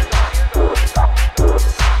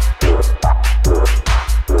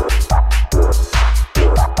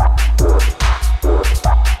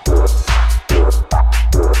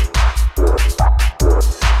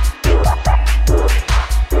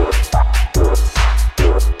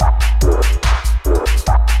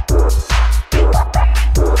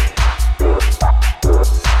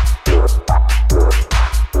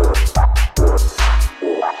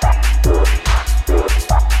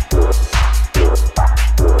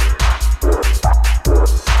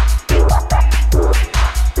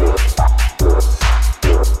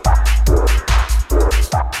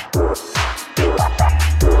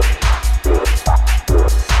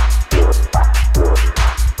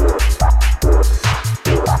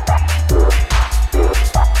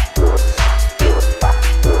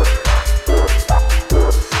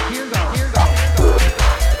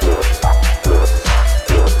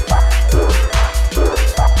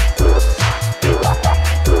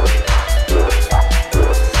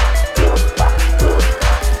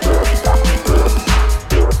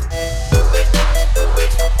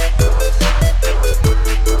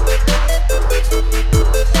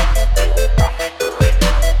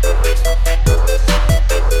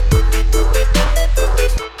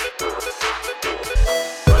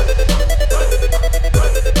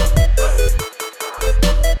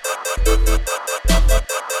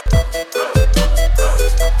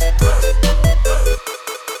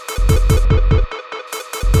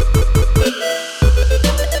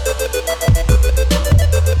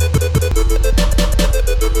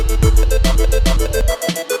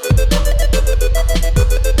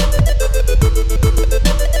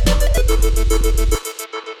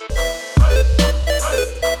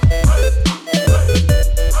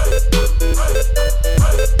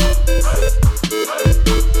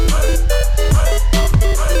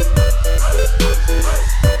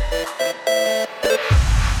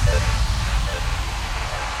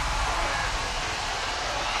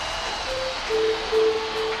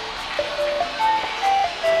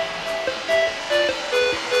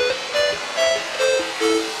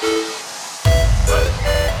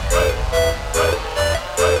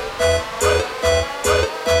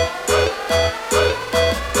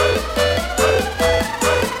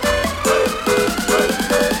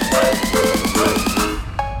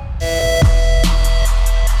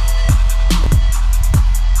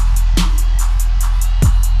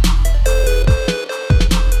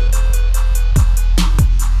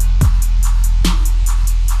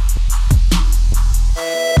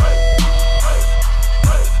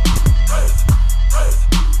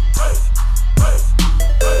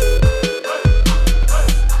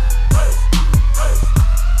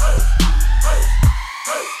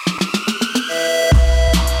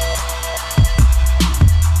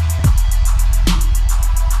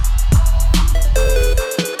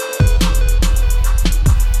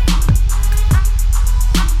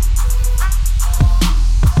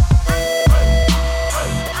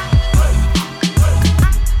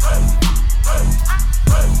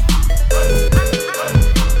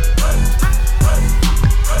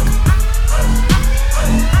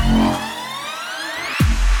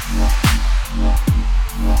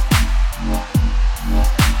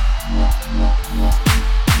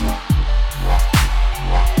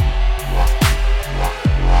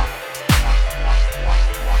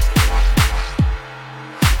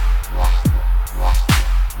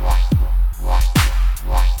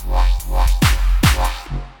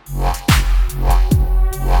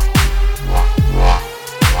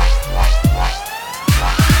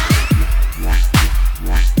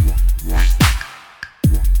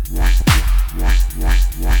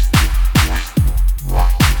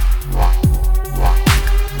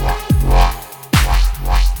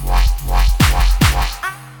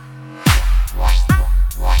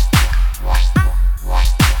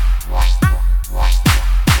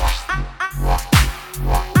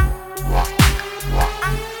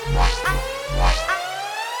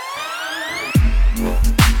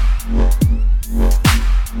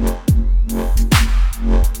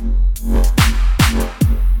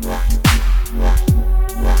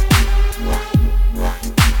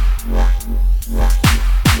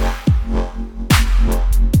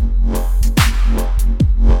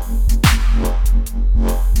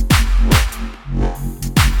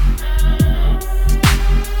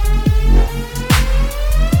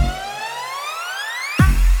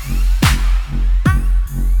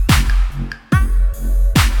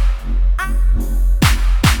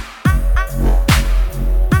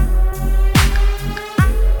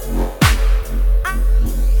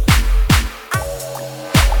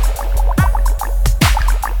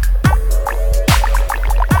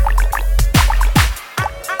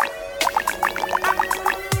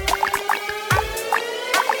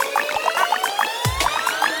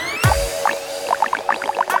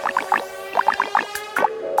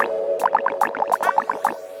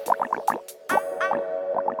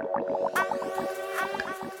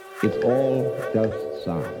 It's all just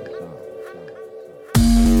sound.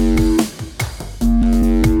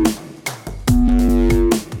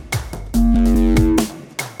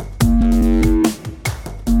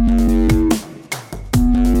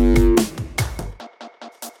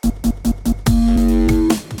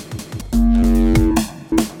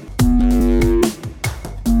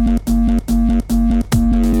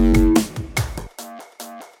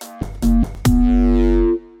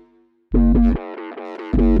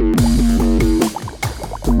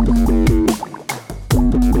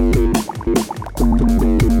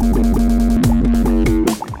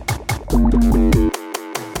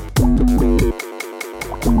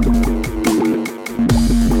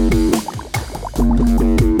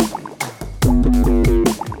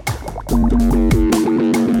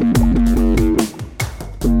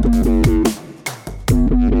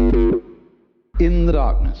 In the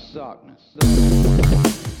darkness.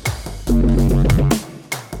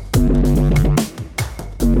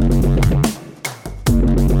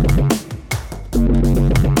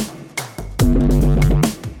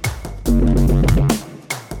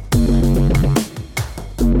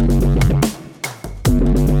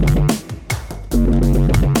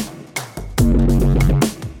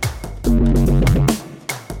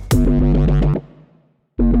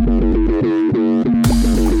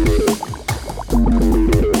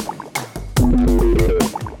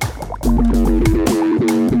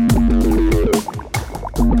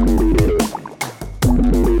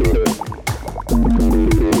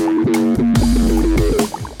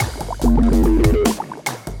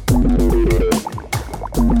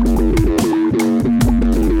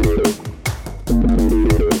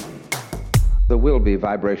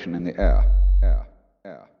 Vibration in the air.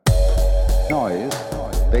 Noise,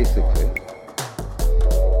 basically,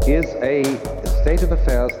 is a state of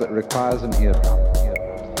affairs that requires an eardrum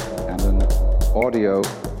and an audio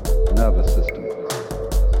nervous system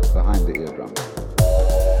behind the eardrum.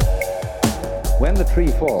 When the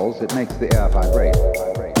tree falls, it makes the air vibrate.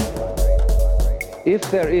 If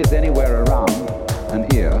there is anywhere around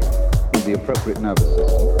an ear with the appropriate nervous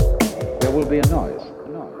system, there will be a noise.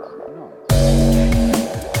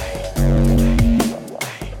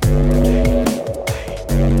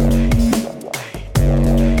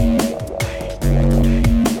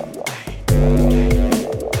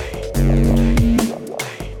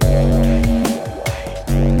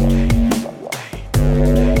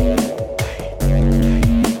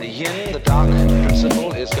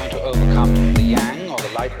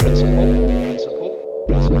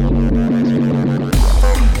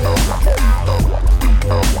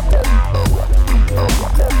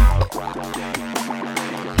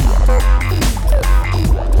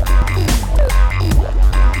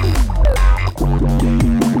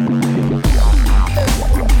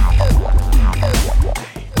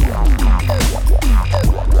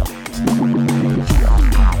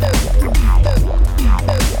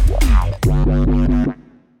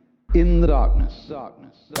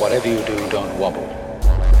 Whatever you do, don't wobble.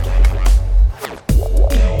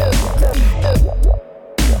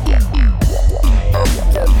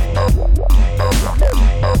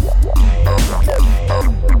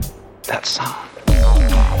 That sound.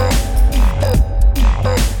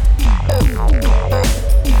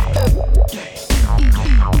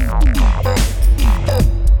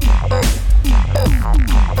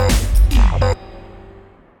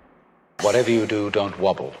 Whatever you do, don't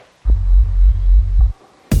wobble.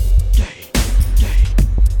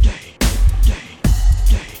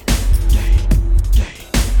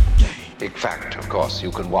 Big fact, of course,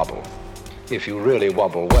 you can wobble. If you really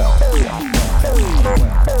wobble well.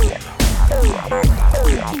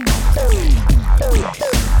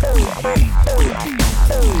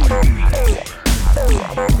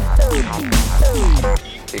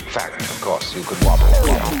 Big fact, of course, you can wobble.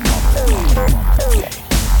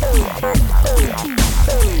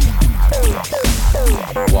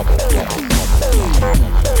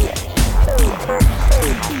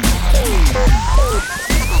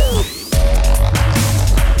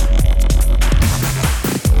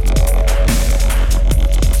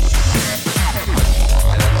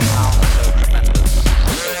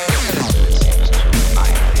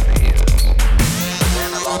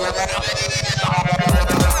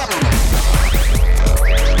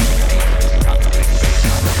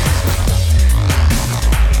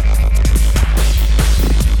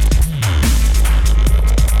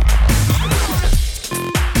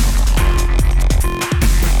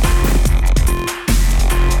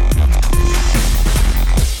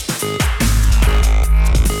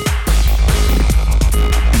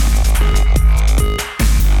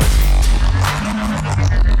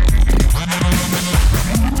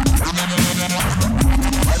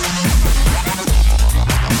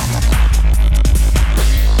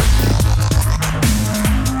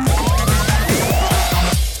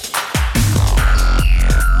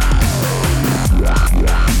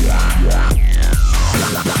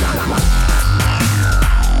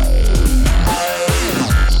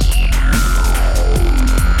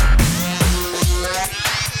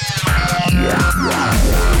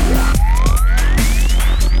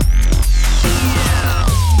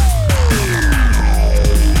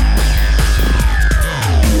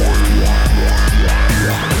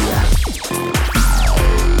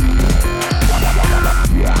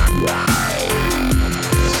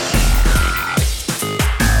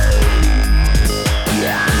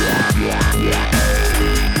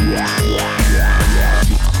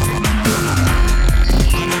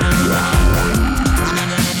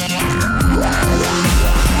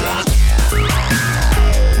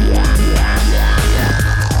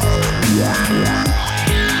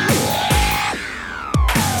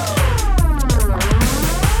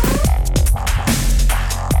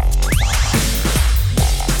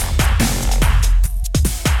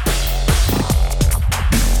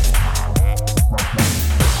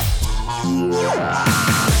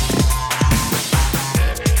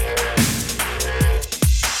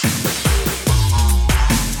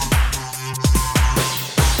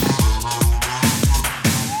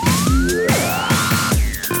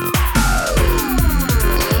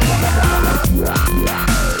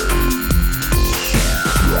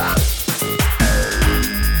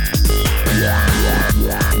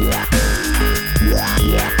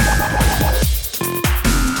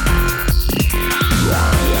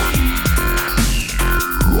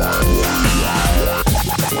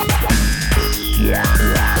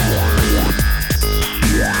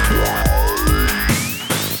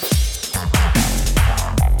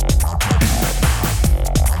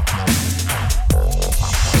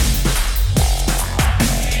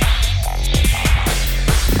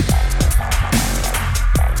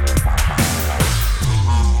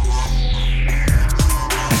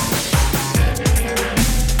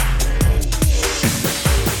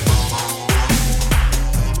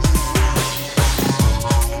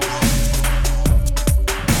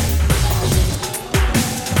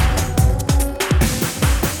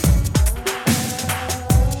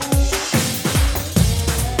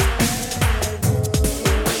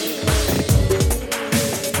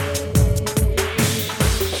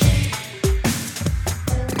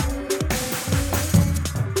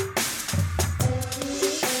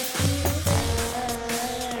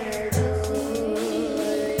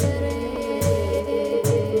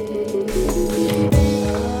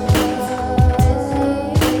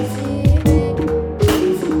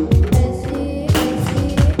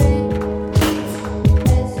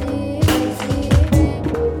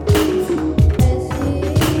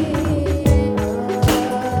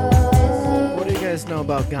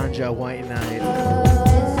 know about Ganja White Night?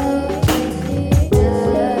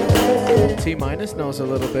 T Minus knows a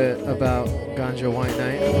little bit about Ganja White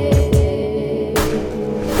Night.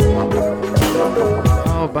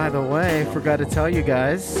 Oh, by the way, forgot to tell you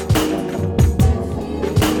guys.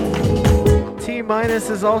 T Minus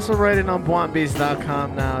is also writing on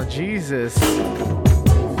BwantBeats.com now. Jesus.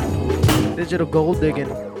 Digital gold digging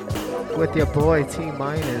with your boy T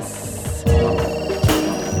Minus.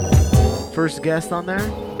 First guest on there,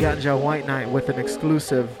 Ganja White Night with an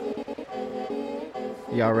exclusive.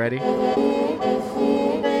 Y'all ready?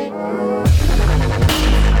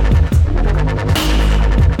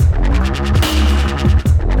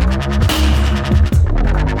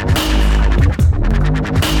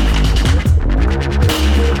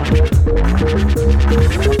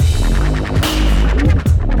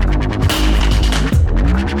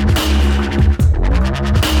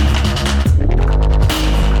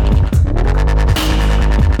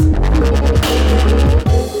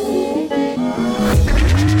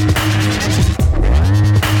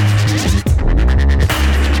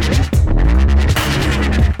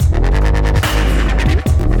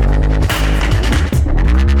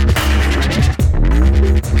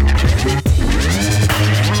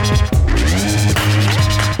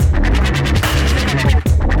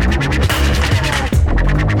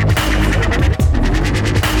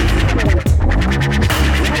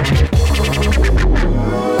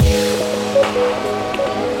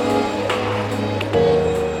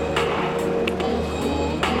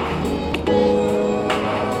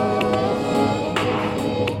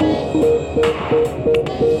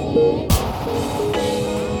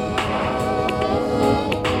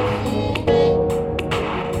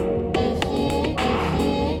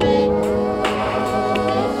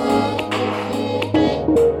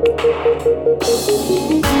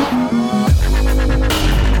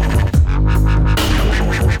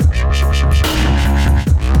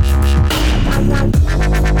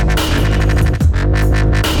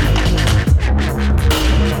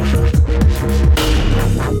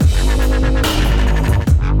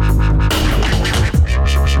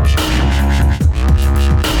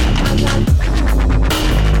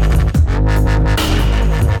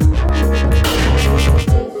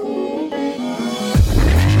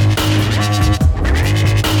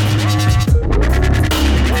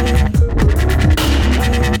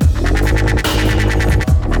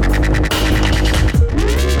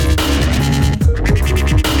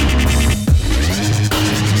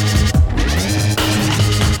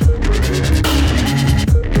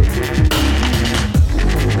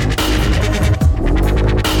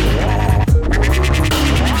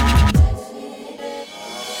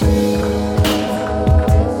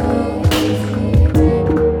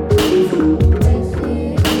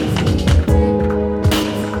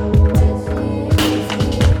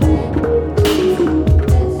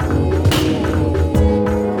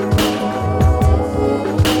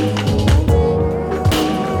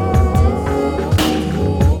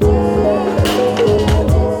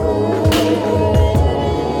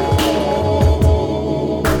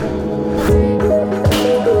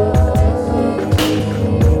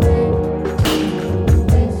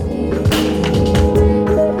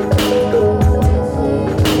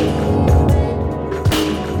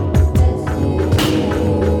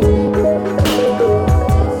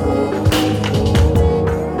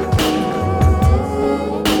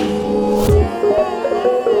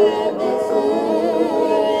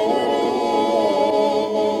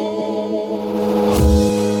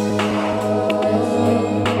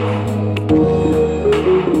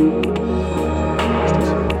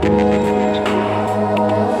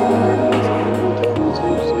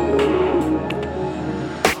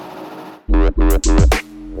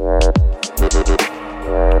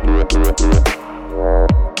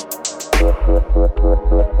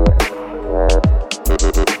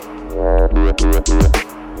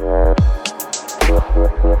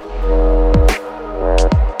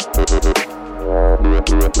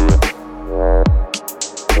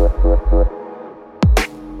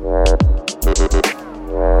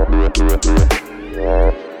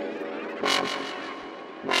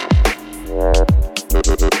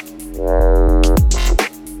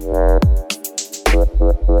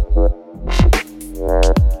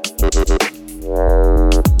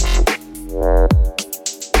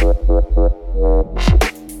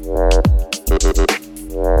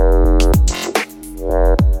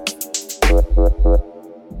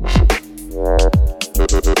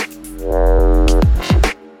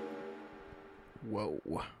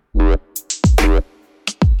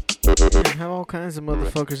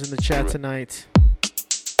 Motherfuckers in the chat tonight.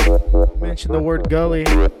 Mention the word gully.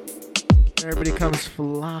 Everybody comes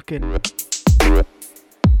flocking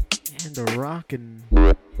and rocking.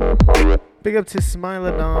 Big up to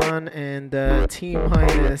Smilodon and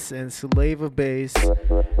T-Minus and Slave of Bass,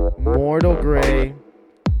 Mortal Grey.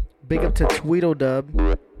 Big up to Tweedledub.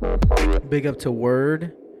 Big up to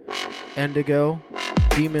Word, Indigo,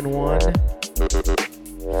 Demon One. Fucking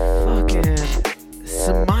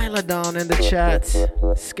Smilodon in the chat.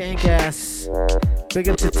 Skank ass. Big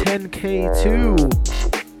up to 10K2.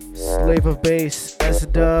 Slave of Bass,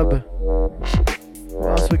 S-Dub.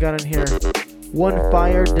 What else we got in here? One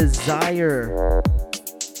Fire Desire.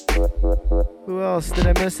 Who else? Did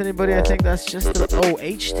I miss anybody? I think that's just the... Oh,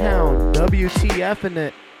 H-Town. WTF in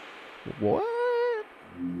it. What?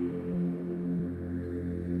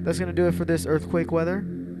 That's going to do it for this earthquake weather.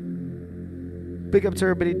 Big up to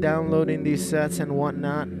everybody downloading these sets and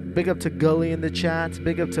whatnot. Big up to Gully in the chat.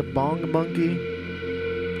 Big up to Bong Monkey.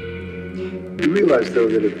 You realize, though,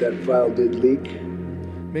 that if that file did leak...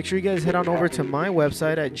 Make sure you guys head on over to my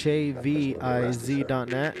website at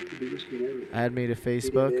jviz.net. Add me to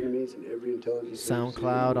Facebook,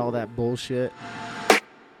 SoundCloud, all that bullshit.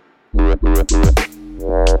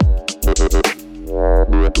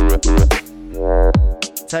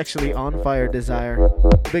 It's actually On Fire Desire.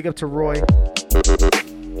 Big up to Roy.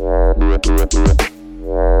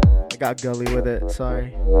 I got Gully with it,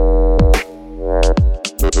 sorry.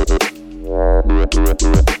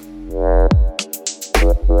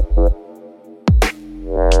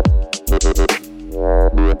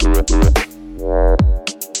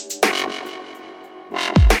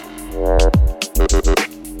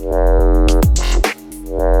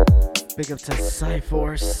 Big up to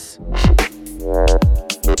Cyforce.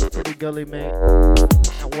 Pretty Gully, mate.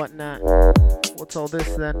 And whatnot. What's all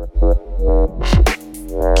this then?